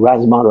minister,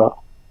 Razmarov.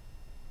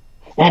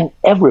 And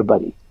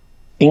everybody,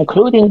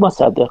 including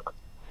Mossadegh,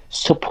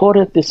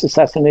 supported this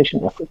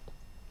assassination effort.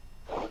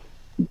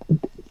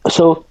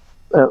 So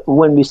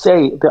when we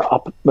say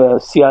the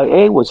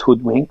CIA was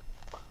hoodwinked,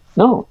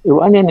 no,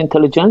 Iranian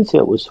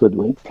intelligentsia was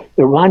hoodwinked.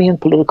 Iranian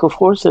political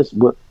forces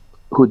were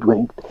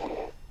hoodwinked.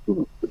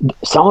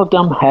 Some of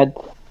them had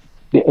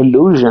the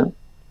illusion,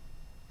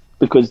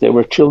 because they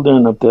were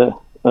children of the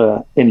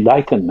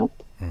Enlightenment.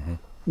 Mm-hmm.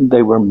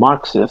 They were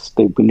Marxists.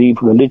 They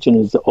believed religion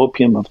is the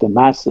opium of the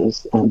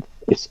masses and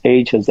its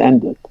age has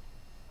ended.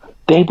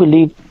 They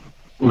believe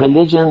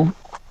religion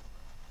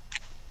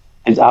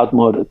is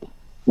outmoded.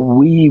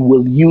 We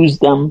will use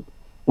them,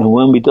 and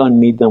when we don't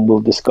need them, we'll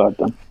discard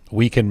them.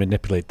 We can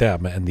manipulate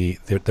them, and the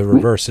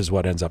reverse is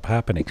what ends up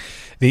happening.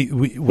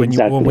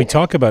 When we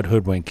talk about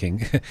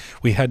hoodwinking,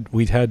 we had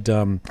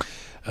Dr.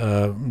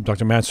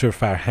 Mansour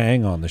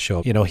Farhang on the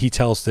show. You know, he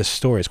tells this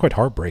story. It's quite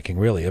heartbreaking,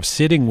 really, of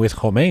sitting with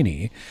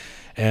Khomeini.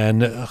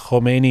 And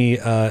Khomeini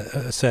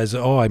says,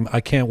 I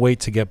can't wait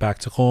to get back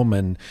to Qom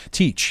and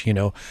teach, you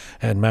know.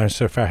 And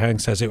Mansour Farhang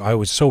says, I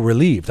was so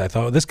relieved. I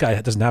thought, this guy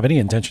doesn't have any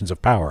intentions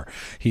of power.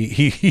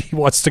 He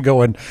wants to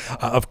go and,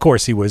 of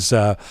course, he was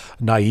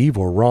naive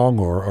or wrong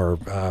or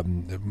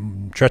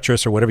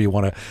treacherous or whatever you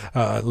want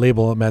to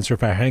label Mansour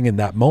Farhang in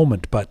that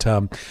moment. But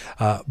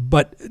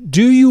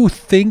do you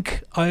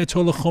think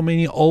Ayatollah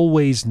Khomeini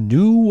always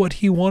knew what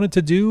he wanted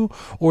to do,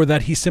 or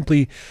that he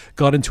simply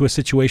got into a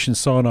situation,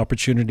 saw an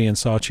opportunity, and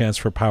saw a chance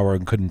for power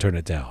and couldn't turn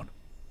it down?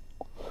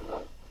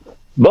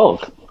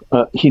 Both.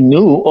 He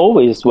knew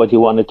always what he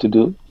wanted to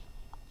do,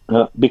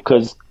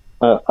 because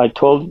I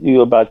told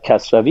you about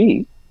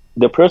Kasravi,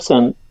 the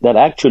person that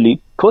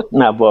actually put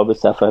Nawab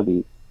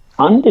Safavi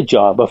on the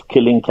job of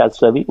killing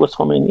Kasravi was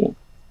Khomeini.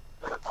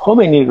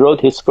 Khomeini wrote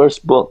his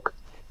first book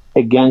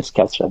against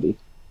Kasravi.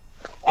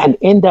 And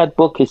in that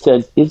book he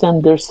says,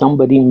 isn't there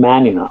somebody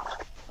man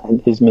enough?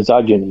 And his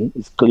misogyny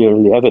is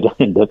clearly evident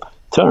in the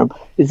term.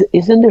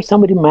 Isn't there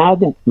somebody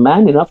man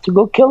enough to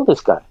go kill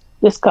this guy?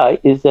 This guy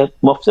is a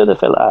Mufsid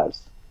fil Ard.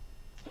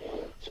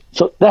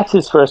 So that's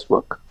his first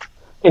book.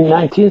 In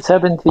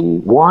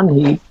 1971,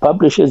 he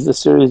publishes a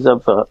series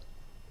of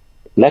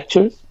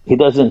lectures. He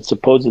doesn't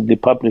supposedly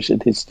publish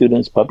it, his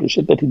students publish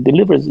it, but he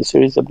delivers a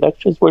series of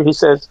lectures where he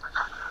says,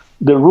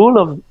 the rule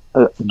of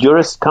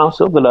Jurist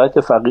Council, Vilayat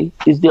Faqih,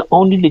 is the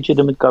only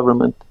legitimate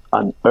government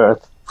on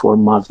earth for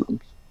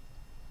Muslims.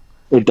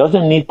 It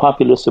doesn't need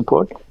popular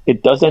support.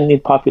 It doesn't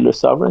need popular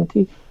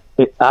sovereignty.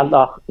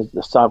 Allah is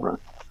the sovereign.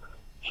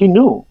 He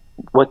knew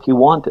what he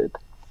wanted.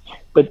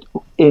 But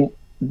in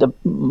the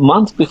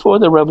months before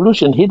the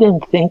revolution, he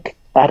didn't think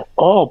at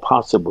all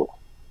possible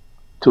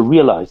to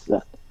realize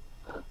that.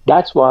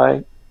 That's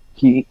why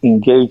he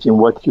engaged in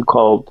what he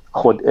called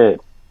khud'e,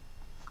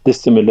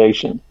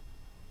 dissimulation,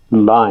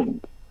 lying.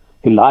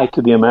 He lied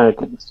to the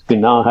Americans. We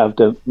now have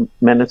the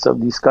minutes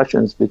of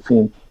discussions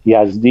between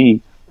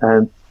Yazdi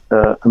and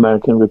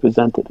American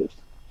representatives.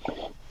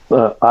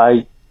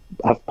 I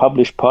have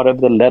published part of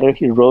the letter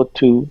he wrote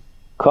to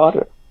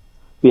Carter.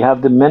 We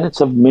have the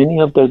minutes of many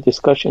of their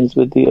discussions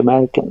with the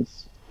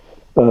Americans,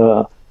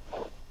 where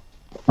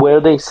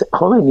they,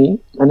 Khomeini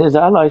and his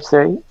allies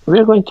say,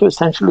 we're going to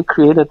essentially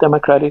create a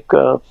democratic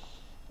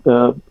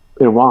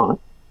Iran,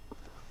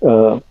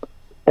 a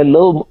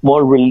little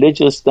more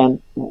religious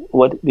than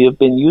what we have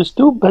been used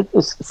to, but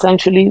it's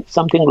essentially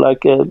something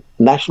like a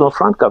National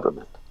Front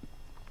government.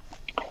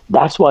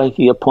 That's why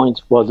he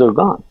appoints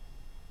Bazargan,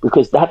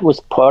 because that was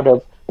part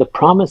of the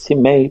promise he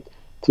made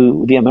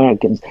to the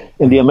Americans.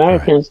 And the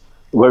Americans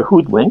were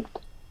hoodwinked,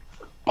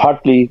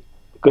 partly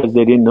because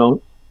they didn't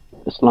know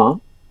Islam,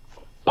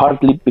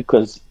 partly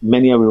because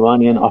many of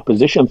Iranian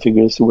opposition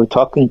figures who were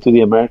talking to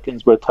the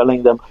Americans were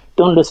telling them,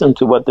 don't listen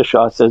to what the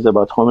Shah says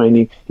about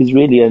Khomeini. He's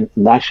really a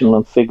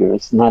national figure.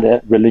 It's not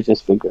a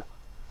religious figure.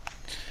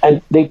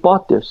 And they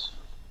bought this.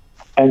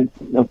 And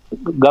the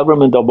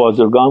government of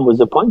Bazargan was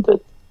appointed.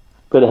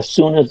 But as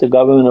soon as the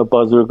government of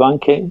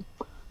Bazargan came,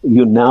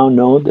 you now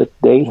know that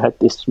they had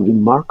this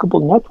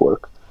remarkable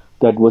network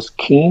that was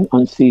keen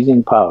on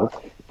seizing power.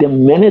 The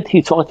minute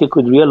he thought he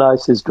could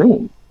realize his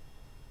dream,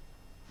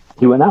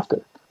 he went after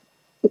it.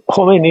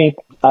 Khomeini,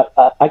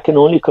 I can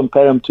only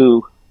compare him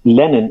to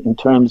Lenin in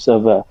terms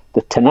of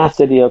the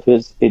tenacity of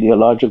his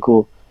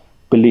ideological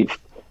belief.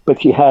 But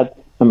he had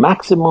a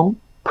maximum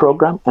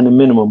program and a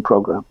minimum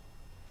program.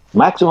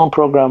 Maximum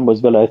program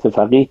was Velayat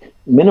al-Faqih.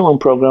 Minimum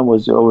program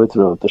was the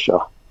overthrow of the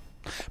Shah.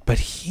 But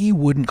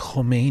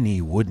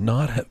Khomeini would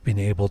not have been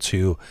able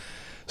to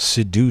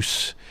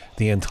seduce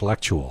the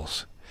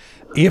intellectuals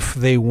if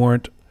they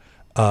weren't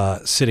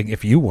sitting,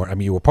 if you weren't, I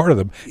mean, you were part of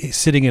them,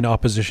 sitting in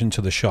opposition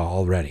to the Shah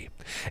already.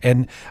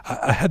 And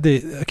I had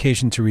the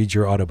occasion to read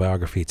your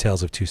autobiography,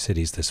 Tales of Two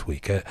Cities, this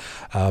week.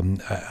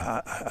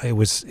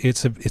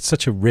 It's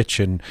such a rich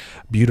and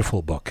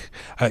beautiful book.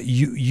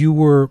 You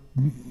were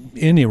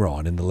in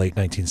Iran in the late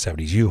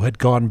 1970s. You had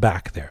gone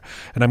back there.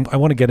 And I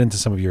want to get into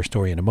some of your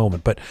story in a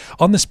moment. But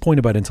on this point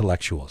about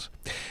intellectuals,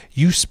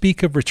 you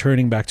speak of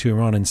returning back to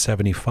Iran in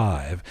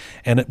 75.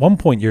 And at one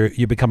point,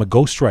 you become a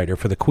ghostwriter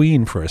for the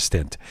Queen for a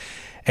stint.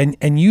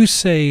 And you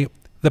say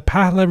the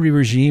Pahlavi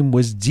regime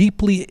was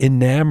deeply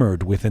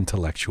enamored with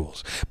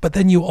intellectuals. But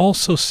then you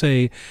also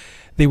say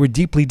they were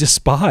deeply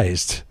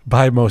despised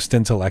by most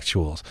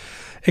intellectuals.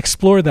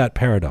 Explore that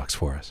paradox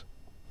for us.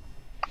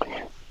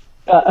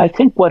 I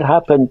think what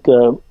happened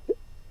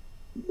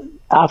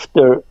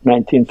after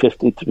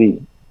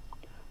 1953,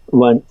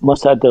 when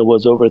Mossadegh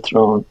was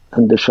overthrown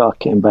and the Shah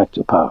came back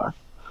to power,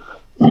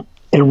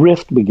 a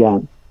rift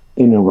began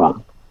in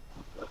Iran.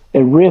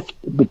 A rift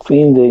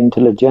between the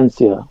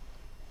intelligentsia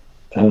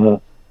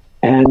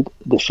and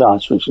the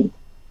Shah's regime.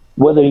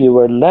 Whether you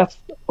were left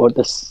or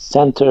the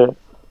center,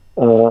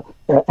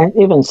 and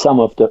even some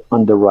of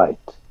on the right,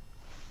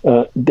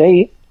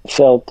 they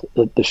felt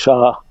that the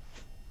Shah,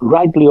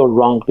 rightly or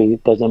wrongly,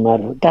 it doesn't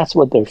matter. That's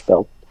what they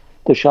felt.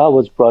 The Shah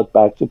was brought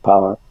back to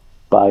power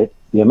by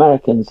the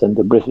Americans and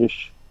the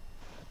British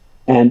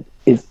and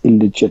is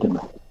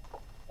illegitimate.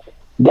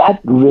 That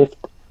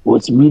rift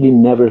was really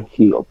never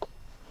healed.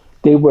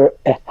 They were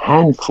a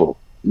handful,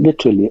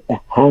 literally a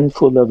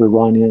handful of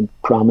Iranian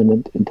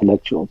prominent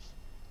intellectuals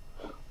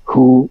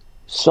who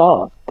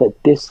saw that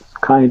this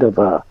kind of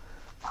a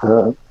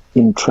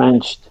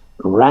entrenched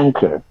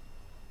rancor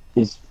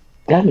is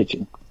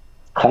damaging.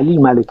 Khalil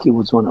Maliki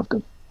was one of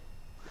them.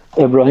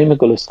 Ibrahim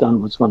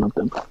Golestan was one of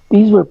them.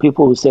 These were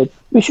people who said,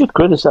 we should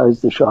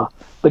criticize the Shah,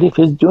 but if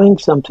he's doing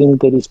something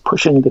that is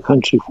pushing the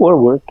country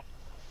forward,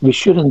 we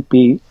shouldn't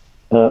be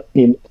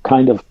in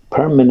kind of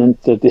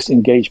permanent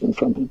disengagement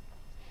from him.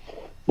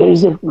 There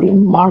is a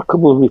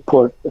remarkable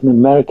report an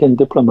American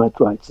diplomat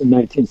writes in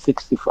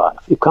 1965.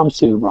 He comes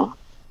to Iran,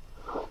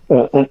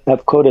 and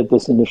I've quoted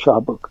this in the Shah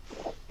book.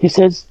 He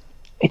says,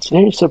 it's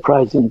very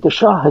surprising. The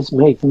Shah has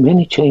made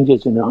many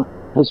changes in Iran,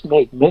 has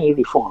made many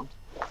reforms,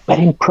 but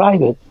in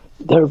private,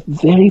 there are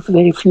very,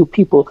 very few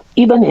people,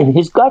 even in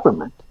his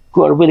government,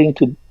 who are willing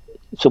to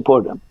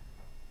support him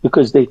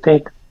because they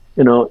think,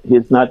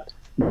 he's not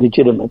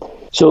legitimate.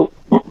 So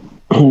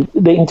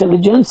the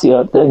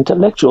intelligentsia, the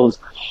intellectuals,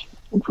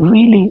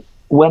 really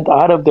went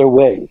out of their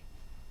way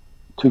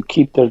to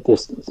keep their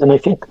distance. And I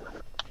think,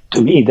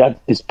 to me, that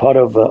is part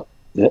of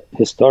the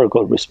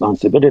historical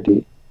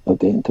responsibility of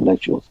the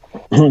intellectuals.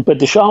 But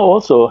the Shah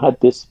also had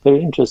this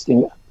very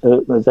interesting,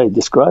 as I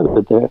described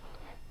it there,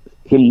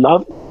 he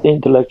loved the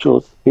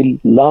intellectuals, he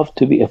loved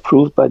to be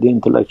approved by the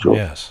intellectuals,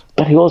 yes,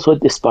 but he also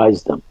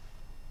despised them.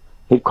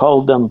 He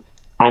called them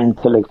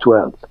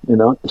intellectuals,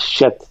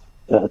 shit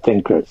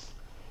thinkers.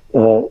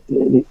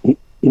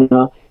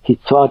 He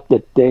thought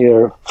that they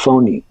are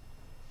phony,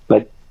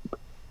 but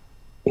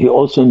he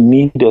also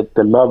needed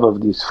the love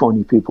of these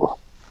phony people.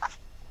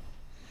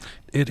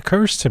 It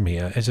occurs to me,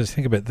 as I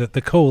think about it,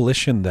 the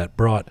coalition that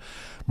brought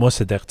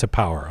Mossadegh to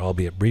power,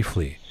 albeit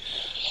briefly,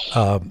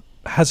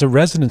 has a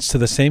resonance to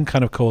the same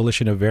kind of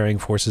coalition of varying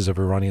forces of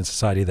Iranian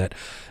society that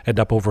end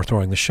up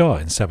overthrowing the Shah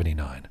in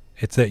 79.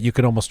 It's that you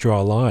could almost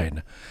draw a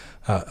line.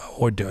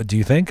 Or do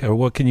you think? Or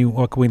what can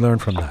we learn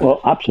from that?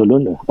 Well,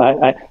 absolutely.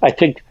 I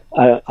think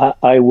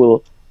I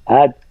will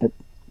add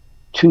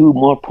two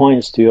more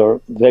points to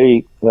your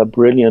very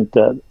brilliant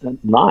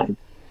line.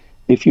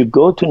 If you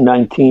go to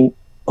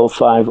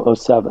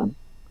 1905-07,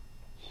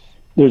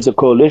 there's a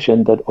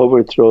coalition that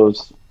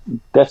overthrows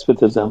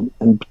despotism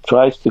and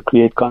tries to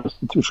create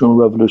constitutional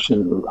revolution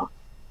in Iran.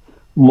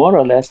 More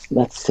or less,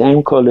 that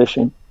same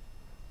coalition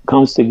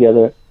comes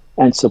together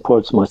and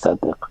supports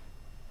Mossadegh.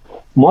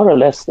 More or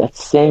less, that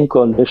same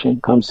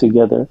coalition comes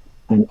together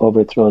and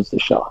overthrows the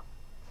Shah.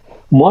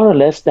 More or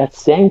less, that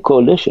same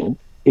coalition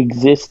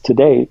exists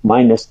today,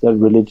 minus the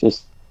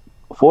religious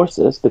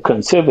forces, the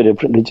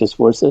conservative religious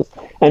forces,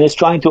 and is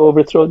trying to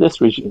overthrow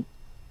this regime.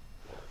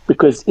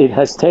 Because it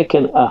has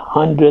taken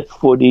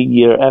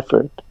 140-year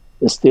effort,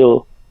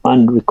 still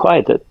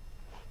unrequited,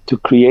 to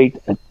create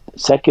a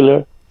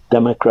secular,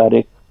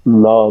 democratic,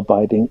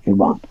 law-abiding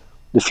Iran.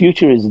 The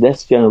future is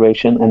this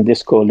generation and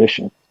this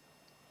coalition.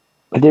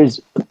 But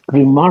there's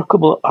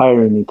remarkable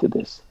irony to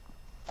this.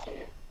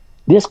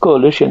 This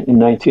coalition in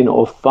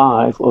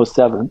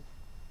 1905-07,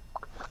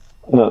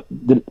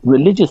 the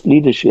religious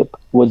leadership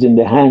was in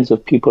the hands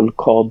of people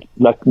called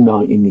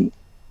Naimi,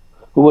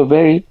 who were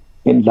very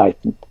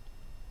enlightened.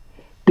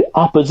 The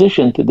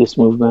opposition to this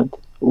movement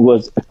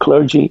was a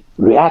clergy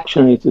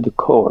reactionary to the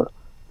core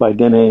by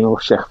the name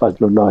of Sheikh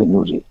Fazlullah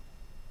Nuri.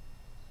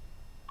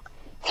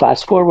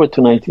 Fast forward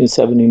to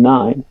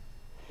 1979,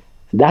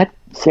 that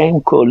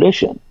same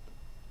coalition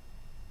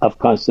of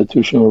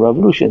constitutional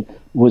revolution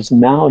was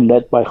now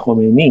led by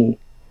Khomeini,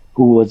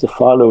 who was a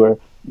follower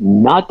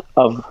not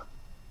of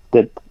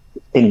the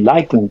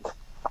enlightened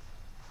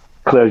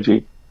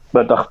clergy,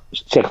 but of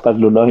Sheikh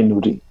Fazlullah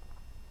Nuri.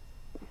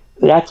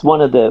 That's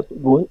one of the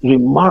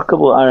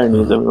remarkable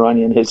ironies of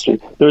Iranian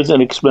history. There is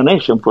an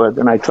explanation for it,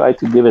 and I tried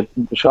to give it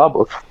in the Shah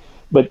book.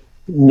 But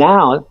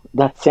now,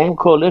 that same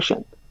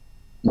coalition,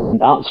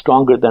 now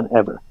stronger than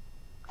ever,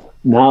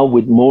 now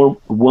with more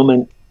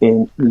women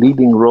in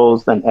leading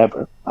roles than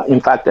ever. In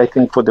fact, I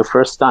think for the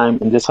first time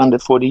in this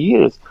 140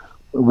 years,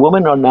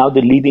 women are now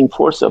the leading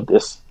force of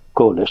this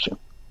coalition.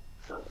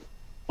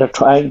 They're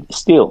trying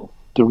still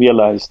to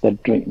realize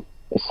that dream,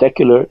 a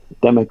secular,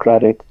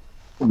 democratic,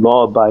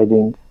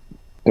 law-abiding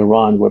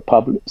Iran where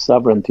public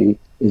sovereignty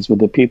is with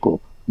the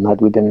people, not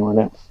with anyone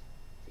else.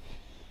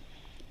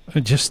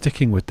 Just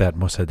sticking with that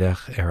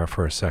Mossadegh era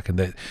for a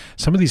second,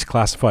 some of these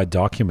classified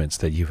documents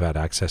that you've had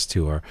access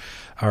to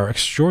are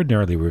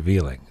extraordinarily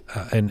revealing.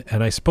 And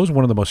I suppose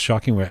one of the most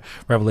shocking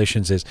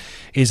revelations is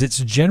it's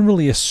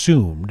generally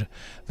assumed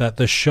that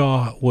the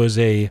Shah was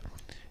a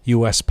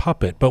U.S.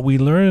 puppet, but we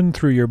learn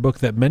through your book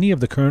that many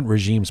of the current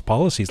regime's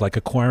policies, like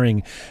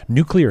acquiring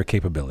nuclear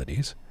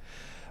capabilities,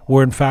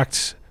 were in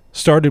fact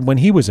started when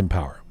he was in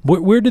power.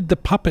 Where did the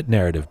puppet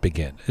narrative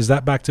begin? Is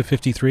that back to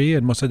 53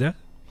 and Mossadegh?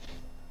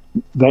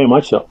 Very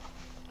much so.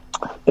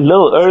 A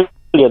little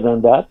earlier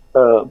than that,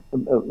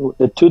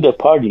 the Tudeh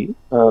party,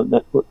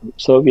 the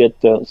Soviet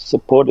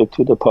supported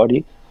Tudeh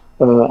party,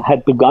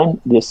 had begun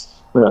this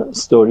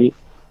story,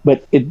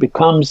 but it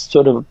becomes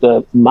sort of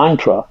the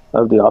mantra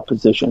of the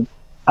opposition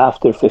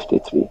after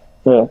 53.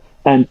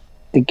 And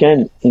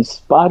again, in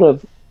spite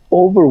of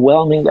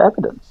overwhelming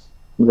evidence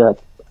that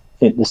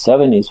in the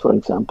 70s, for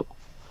example,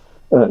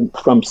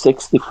 from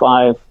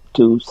 65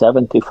 to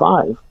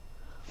 75,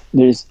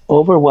 there's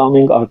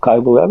overwhelming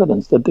archival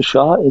evidence that the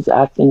Shah is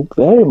acting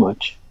very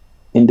much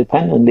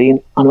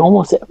independently on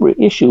almost every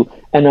issue,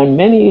 and on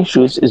many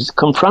issues is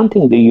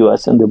confronting the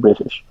US and the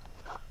British.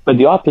 But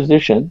the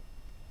opposition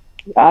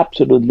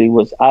absolutely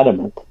was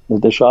adamant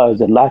that the Shah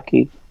is a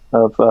lackey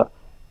of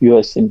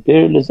US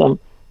imperialism,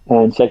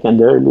 and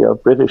secondarily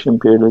of British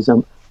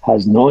imperialism,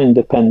 has no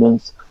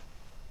independence,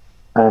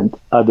 and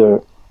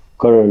other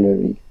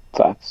corollary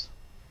facts.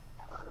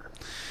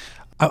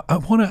 I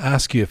want to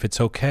ask you, if it's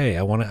okay,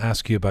 I want to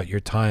ask you about your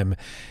time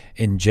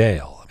in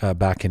jail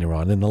back in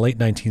Iran. In the late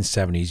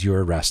 1970s, you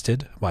were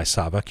arrested by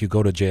SAVAK. You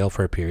go to jail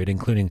for a period,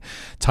 including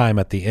time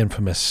at the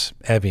infamous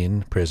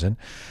Evin prison.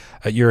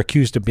 You're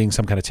accused of being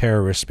some kind of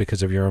terrorist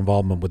because of your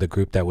involvement with a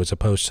group that was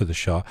opposed to the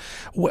Shah.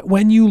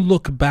 When you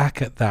look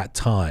back at that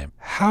time,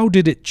 how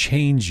did it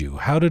change you?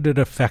 How did it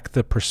affect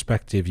the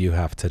perspective you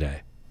have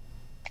today?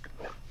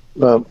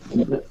 A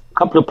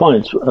couple of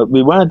points.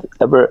 We weren't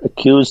ever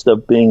accused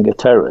of being a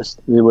terrorist.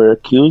 We were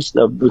accused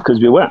of, because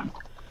we weren't.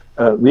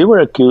 We were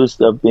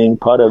accused of being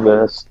part of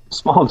a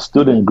small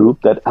student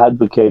group that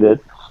advocated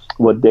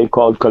what they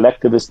called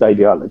collectivist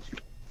ideology.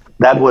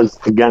 That was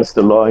against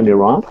the law in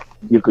Iran.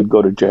 You could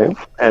go to jail.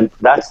 And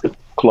that's the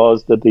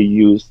clause that they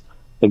used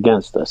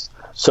against us.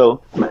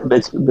 So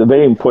it's a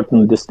very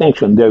important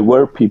distinction. There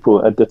were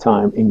people at the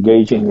time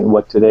engaging in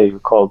what today we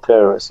call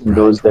terrorists. In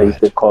those days,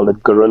 they called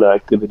it guerrilla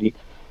activity.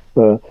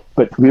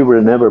 But we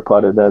were never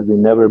part of that. We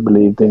never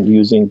believed in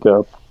using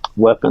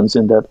weapons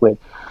in that way.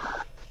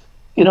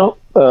 You know,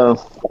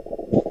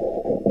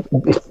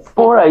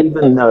 before I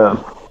even,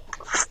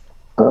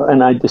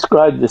 and I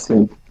described this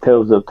in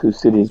Tales of Two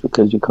Cities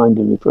because you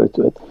kindly referred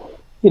to it,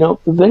 you know,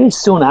 very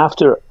soon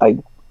after I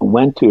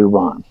went to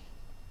Iran,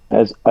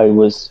 as I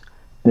was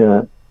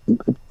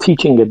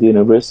teaching at the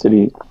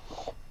university,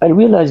 I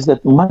realized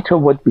that much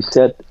of what we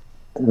said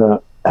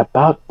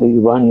about the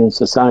Iranian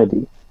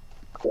society,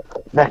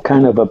 that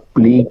kind of a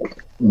bleak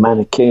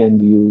Manichaean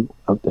view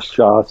of the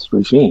Shah's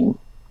regime,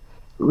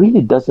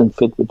 really doesn't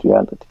fit with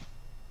reality.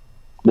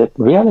 That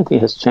reality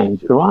has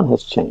changed. Iran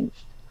has changed.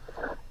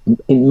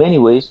 In many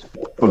ways,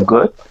 for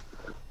good,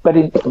 but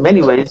in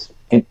many ways,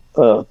 in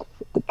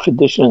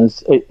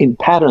traditions, in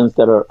patterns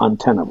that are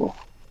untenable.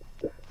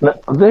 Now,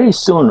 very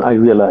soon I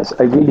realized,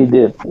 I really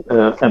did,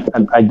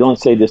 and I don't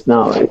say this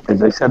now,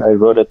 as I said, I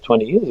wrote it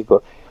 20 years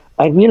ago,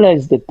 I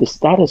realized that the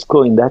status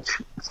quo in that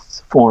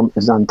form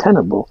is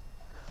untenable,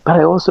 but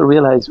I also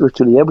realized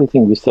virtually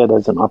everything we said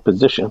as an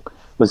opposition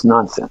was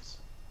nonsense,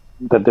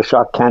 that the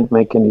Shah can't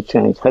make any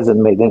change, hasn't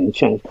made any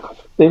change.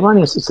 The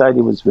Iranian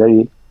society was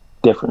very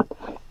different.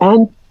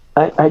 And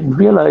I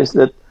realized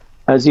that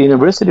as a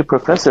university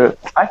professor,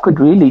 I could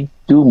really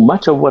do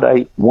much of what I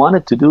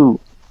wanted to do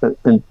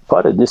in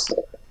part of this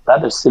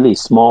rather silly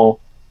small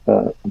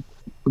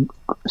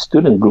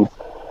student group.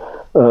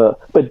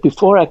 But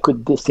before I could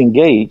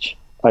disengage,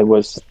 I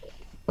was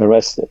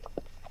arrested.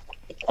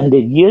 And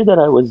the year that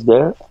I was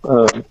there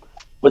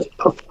was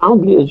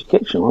profoundly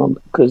educational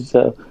because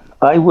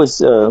I was,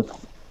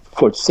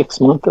 for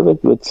 6 months of it,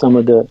 with some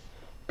of the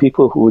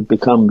people who would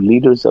become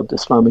leaders of the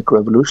Islamic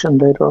Revolution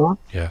later on.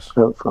 Yes.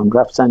 From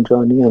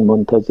Rafsanjani and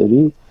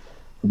Montazeri,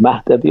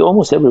 Mahdavi,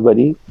 almost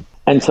everybody,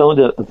 and some of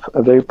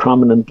the very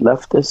prominent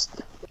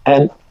leftists.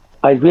 And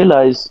I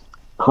realized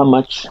how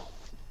much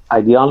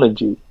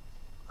ideology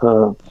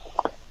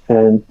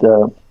and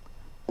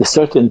the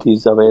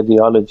certainties of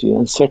ideology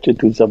and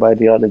certitudes of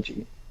ideology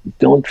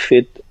don't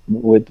fit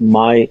with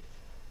my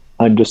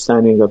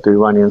understanding of the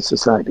Iranian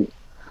society.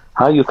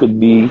 How you could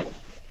be,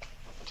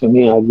 to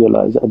me, I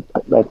realize,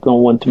 I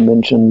don't want to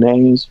mention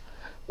names,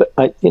 but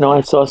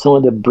I saw some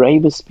of the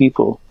bravest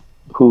people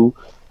who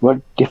were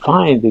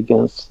defiant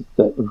against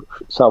the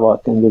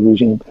Savak and the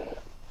regime,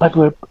 but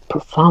were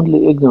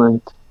profoundly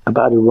ignorant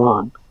about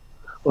Iran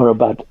or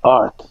about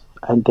art,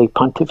 and they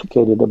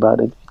pontificated about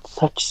it with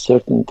such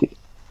certainty,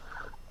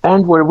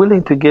 and were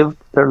willing to give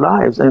their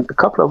lives. And a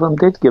couple of them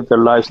did give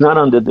their lives, not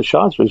under the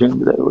Shah's regime,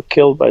 but they were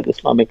killed by the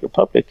Islamic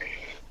Republic.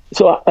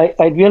 So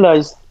I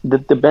realized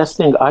that the best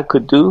thing I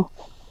could do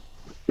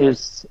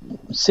is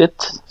sit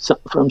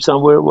from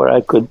somewhere where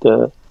I could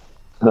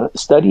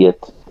study it,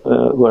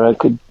 where I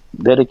could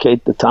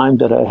dedicate the time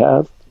that I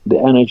have, the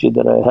energy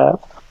that I have,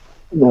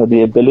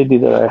 the ability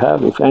that I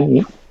have, if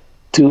any,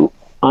 to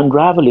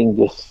unraveling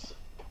this.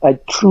 I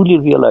truly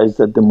realized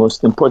that the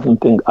most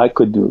important thing I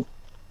could do,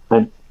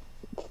 and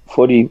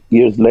 40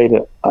 years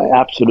later, I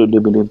absolutely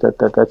believe that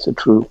that's a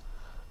true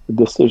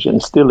decision,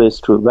 still is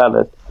true,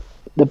 valid.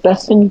 The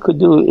best thing you could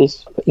do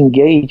is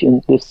engage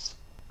in this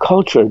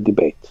culture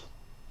debate,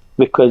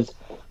 because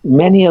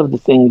many of the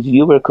things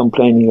you were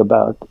complaining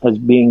about as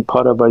being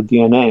part of our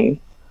DNA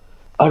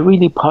are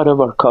really part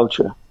of our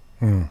culture.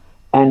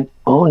 And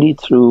only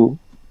through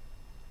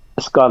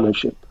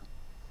scholarship,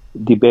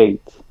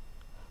 debate,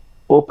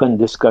 open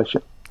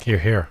discussion,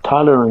 Hear.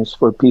 tolerance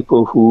for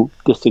people who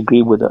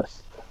disagree with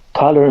us,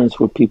 tolerance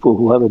for people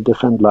who have a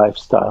different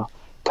lifestyle,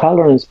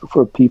 tolerance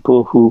for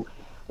people who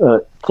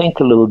think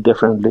a little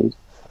differently,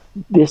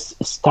 this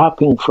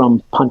stopping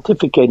from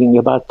pontificating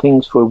about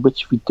things for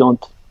which we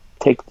don't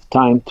take the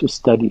time to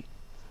study.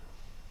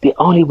 The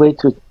only way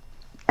to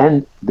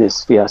end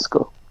this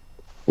fiasco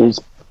is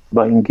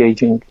by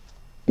engaging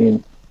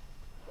in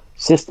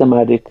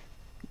systematic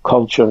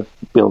culture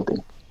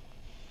building.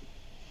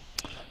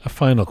 A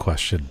final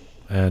question,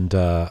 and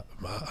a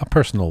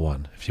personal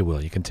one, if you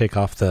will. You can take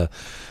off the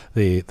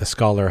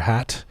scholar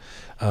hat,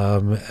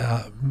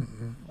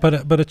 but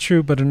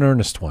an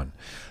earnest one.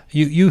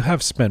 You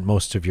have spent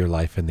most of your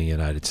life in the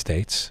United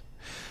States.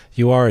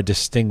 You are a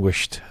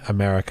distinguished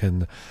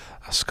American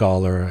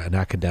scholar, an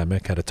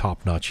academic at a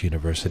top-notch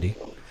university.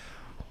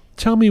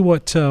 Tell me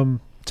what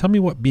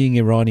being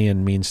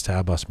Iranian means to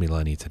Abbas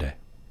Milani today.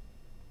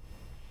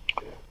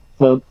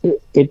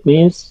 It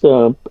means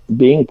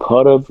being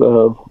part of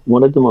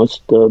one of the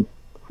most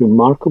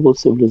remarkable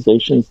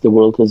civilizations the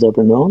world has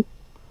ever known.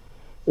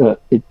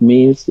 It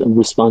means a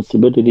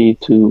responsibility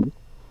to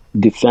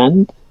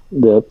defend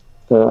the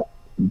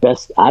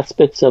best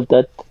aspects of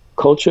that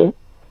culture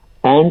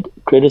and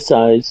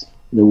criticize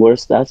the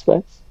worst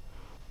aspects.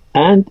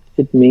 And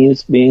it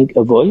means being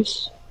a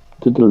voice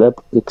to the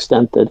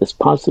extent that is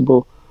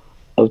possible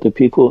of the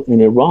people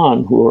in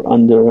Iran who are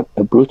under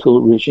a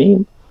brutal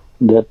regime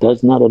that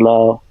does not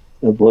allow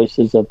the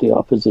voices of the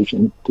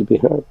opposition to be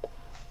heard.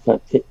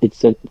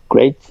 It's a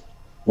great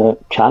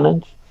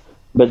challenge,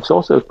 but it's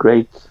also a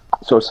great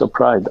source of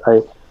pride.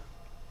 I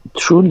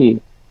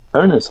truly,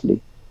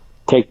 earnestly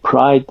take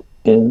pride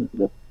in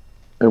the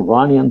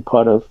Iranian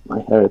part of my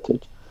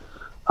heritage.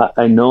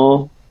 I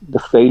know the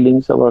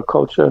failings of our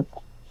culture,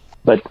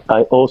 but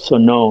I also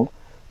know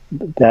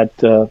that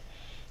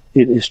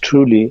it is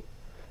truly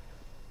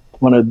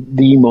one of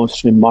the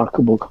most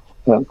remarkable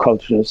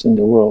cultures in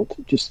the world.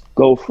 Just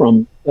go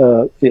from,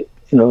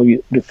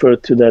 you refer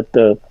to that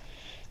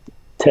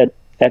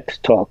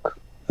TEDx talk.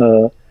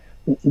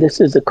 This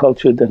is a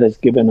culture that has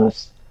given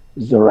us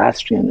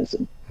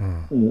Zoroastrianism,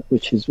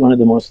 which is one of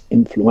the most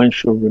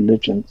influential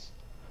religions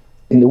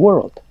in the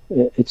world.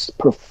 Its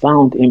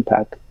profound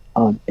impact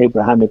on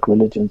Abrahamic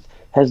religions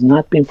has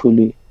not been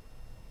fully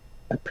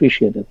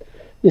appreciated.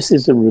 This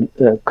is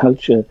a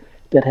culture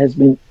that has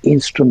been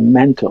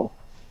instrumental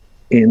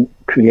in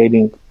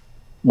creating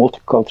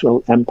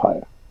multicultural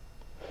empire,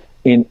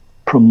 in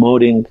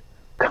promoting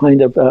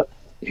kind of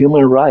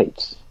human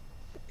rights.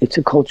 It's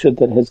a culture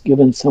that has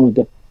given some of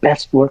the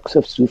best works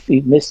of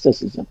Sufi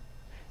mysticism.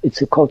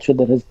 It's a culture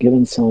that has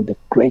given some of the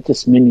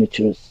greatest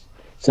miniatures,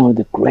 some of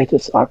the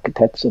greatest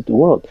architects of the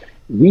world.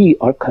 We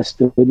are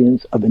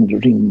custodians of a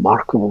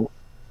remarkable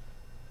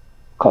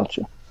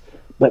culture.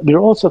 But we're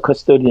also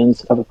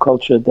custodians of a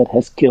culture that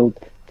has killed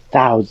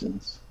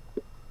thousands,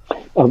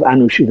 of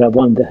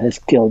Anushiravan that has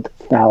killed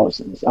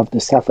thousands, of the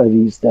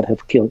Safavis that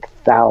have killed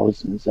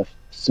thousands of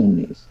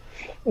Sunnis,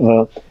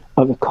 of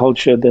a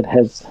culture that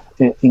has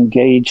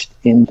engaged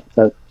in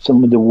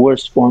some of the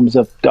worst forms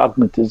of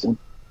dogmatism.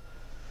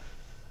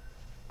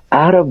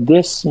 Out of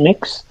this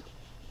mix,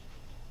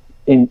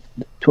 in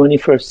the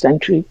 21st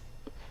century,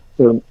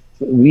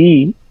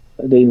 we,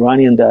 the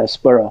Iranian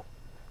diaspora,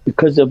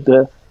 because of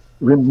the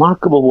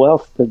remarkable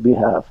wealth that we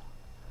have,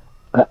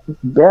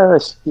 bear,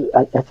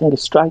 I think, a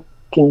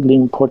strikingly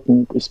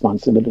important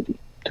responsibility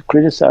to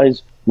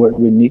criticize where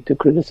we need to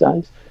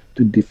criticize,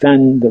 to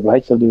defend the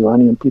rights of the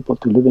Iranian people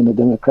to live in a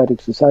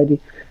democratic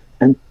society,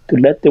 and to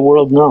let the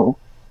world know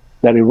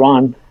that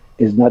Iran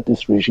is not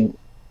this regime.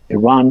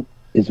 Iran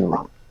is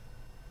Iran.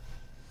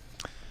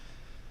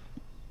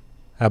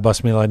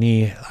 Abbas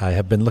Milani, I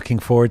have been looking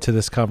forward to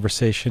this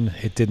conversation.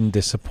 It didn't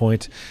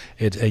disappoint.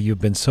 You've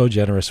been so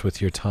generous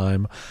with your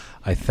time.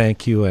 I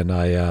thank you, and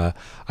I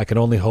can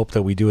only hope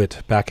that we do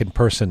it back in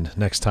person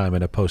next time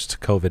in a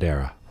post-COVID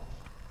era.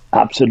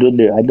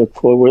 Absolutely. I look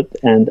forward,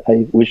 and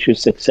I wish you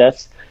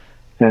success.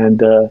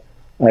 And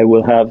I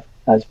will have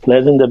as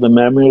pleasant of a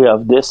memory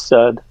of this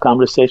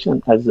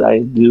conversation as I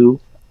do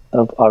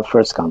of our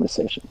first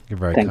conversation. You're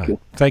very Thank kind. you.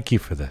 Thank you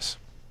for this.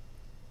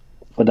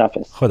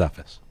 Khudafis.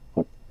 Khudafis.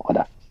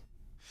 Khudafis.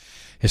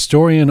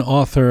 Historian,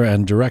 author,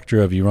 and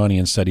director of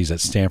Iranian Studies at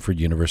Stanford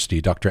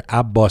University, Dr.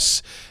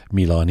 Abbas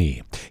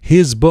Milani.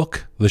 His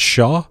book, The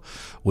Shah,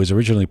 was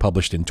originally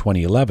published in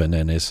 2011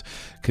 and is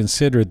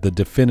considered the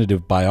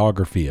definitive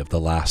biography of the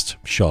last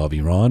Shah of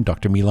Iran.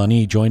 Dr.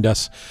 Milani joined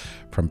us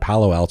from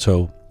Palo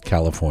Alto,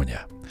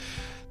 California.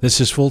 This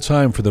is full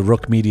time for the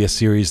Roqe Media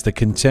series, The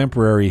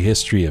Contemporary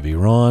History of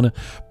Iran,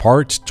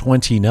 Part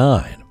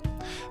 29.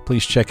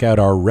 Please check out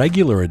our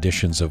regular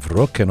editions of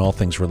Roqe and all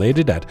things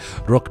related at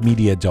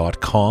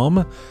roqemedia.com,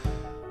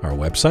 our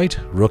website,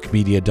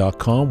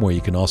 roqemedia.com, where you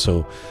can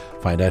also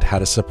find out how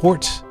to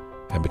support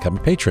and become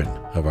a patron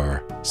of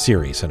our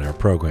series and our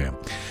program.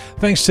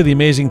 Thanks to the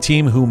amazing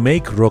team who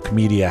make Roqe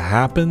Media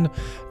happen: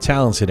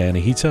 talented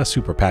Anahita,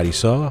 Super Patty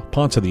Saw,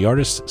 Ponta the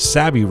Artist,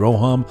 Sabi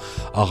Roham,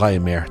 Ahay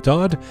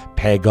Mehrdad,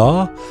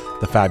 Pega,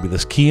 the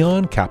fabulous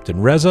Keon,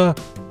 Captain Reza,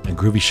 and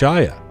Groovy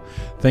Shaya.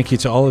 Thank you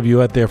to all of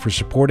you out there for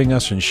supporting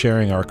us and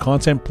sharing our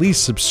content. Please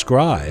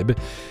subscribe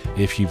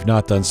if you've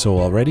not done so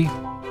already.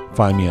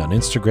 Find me on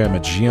Instagram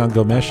at Jian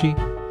Gomeshi.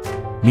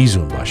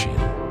 Mizun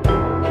Bashin.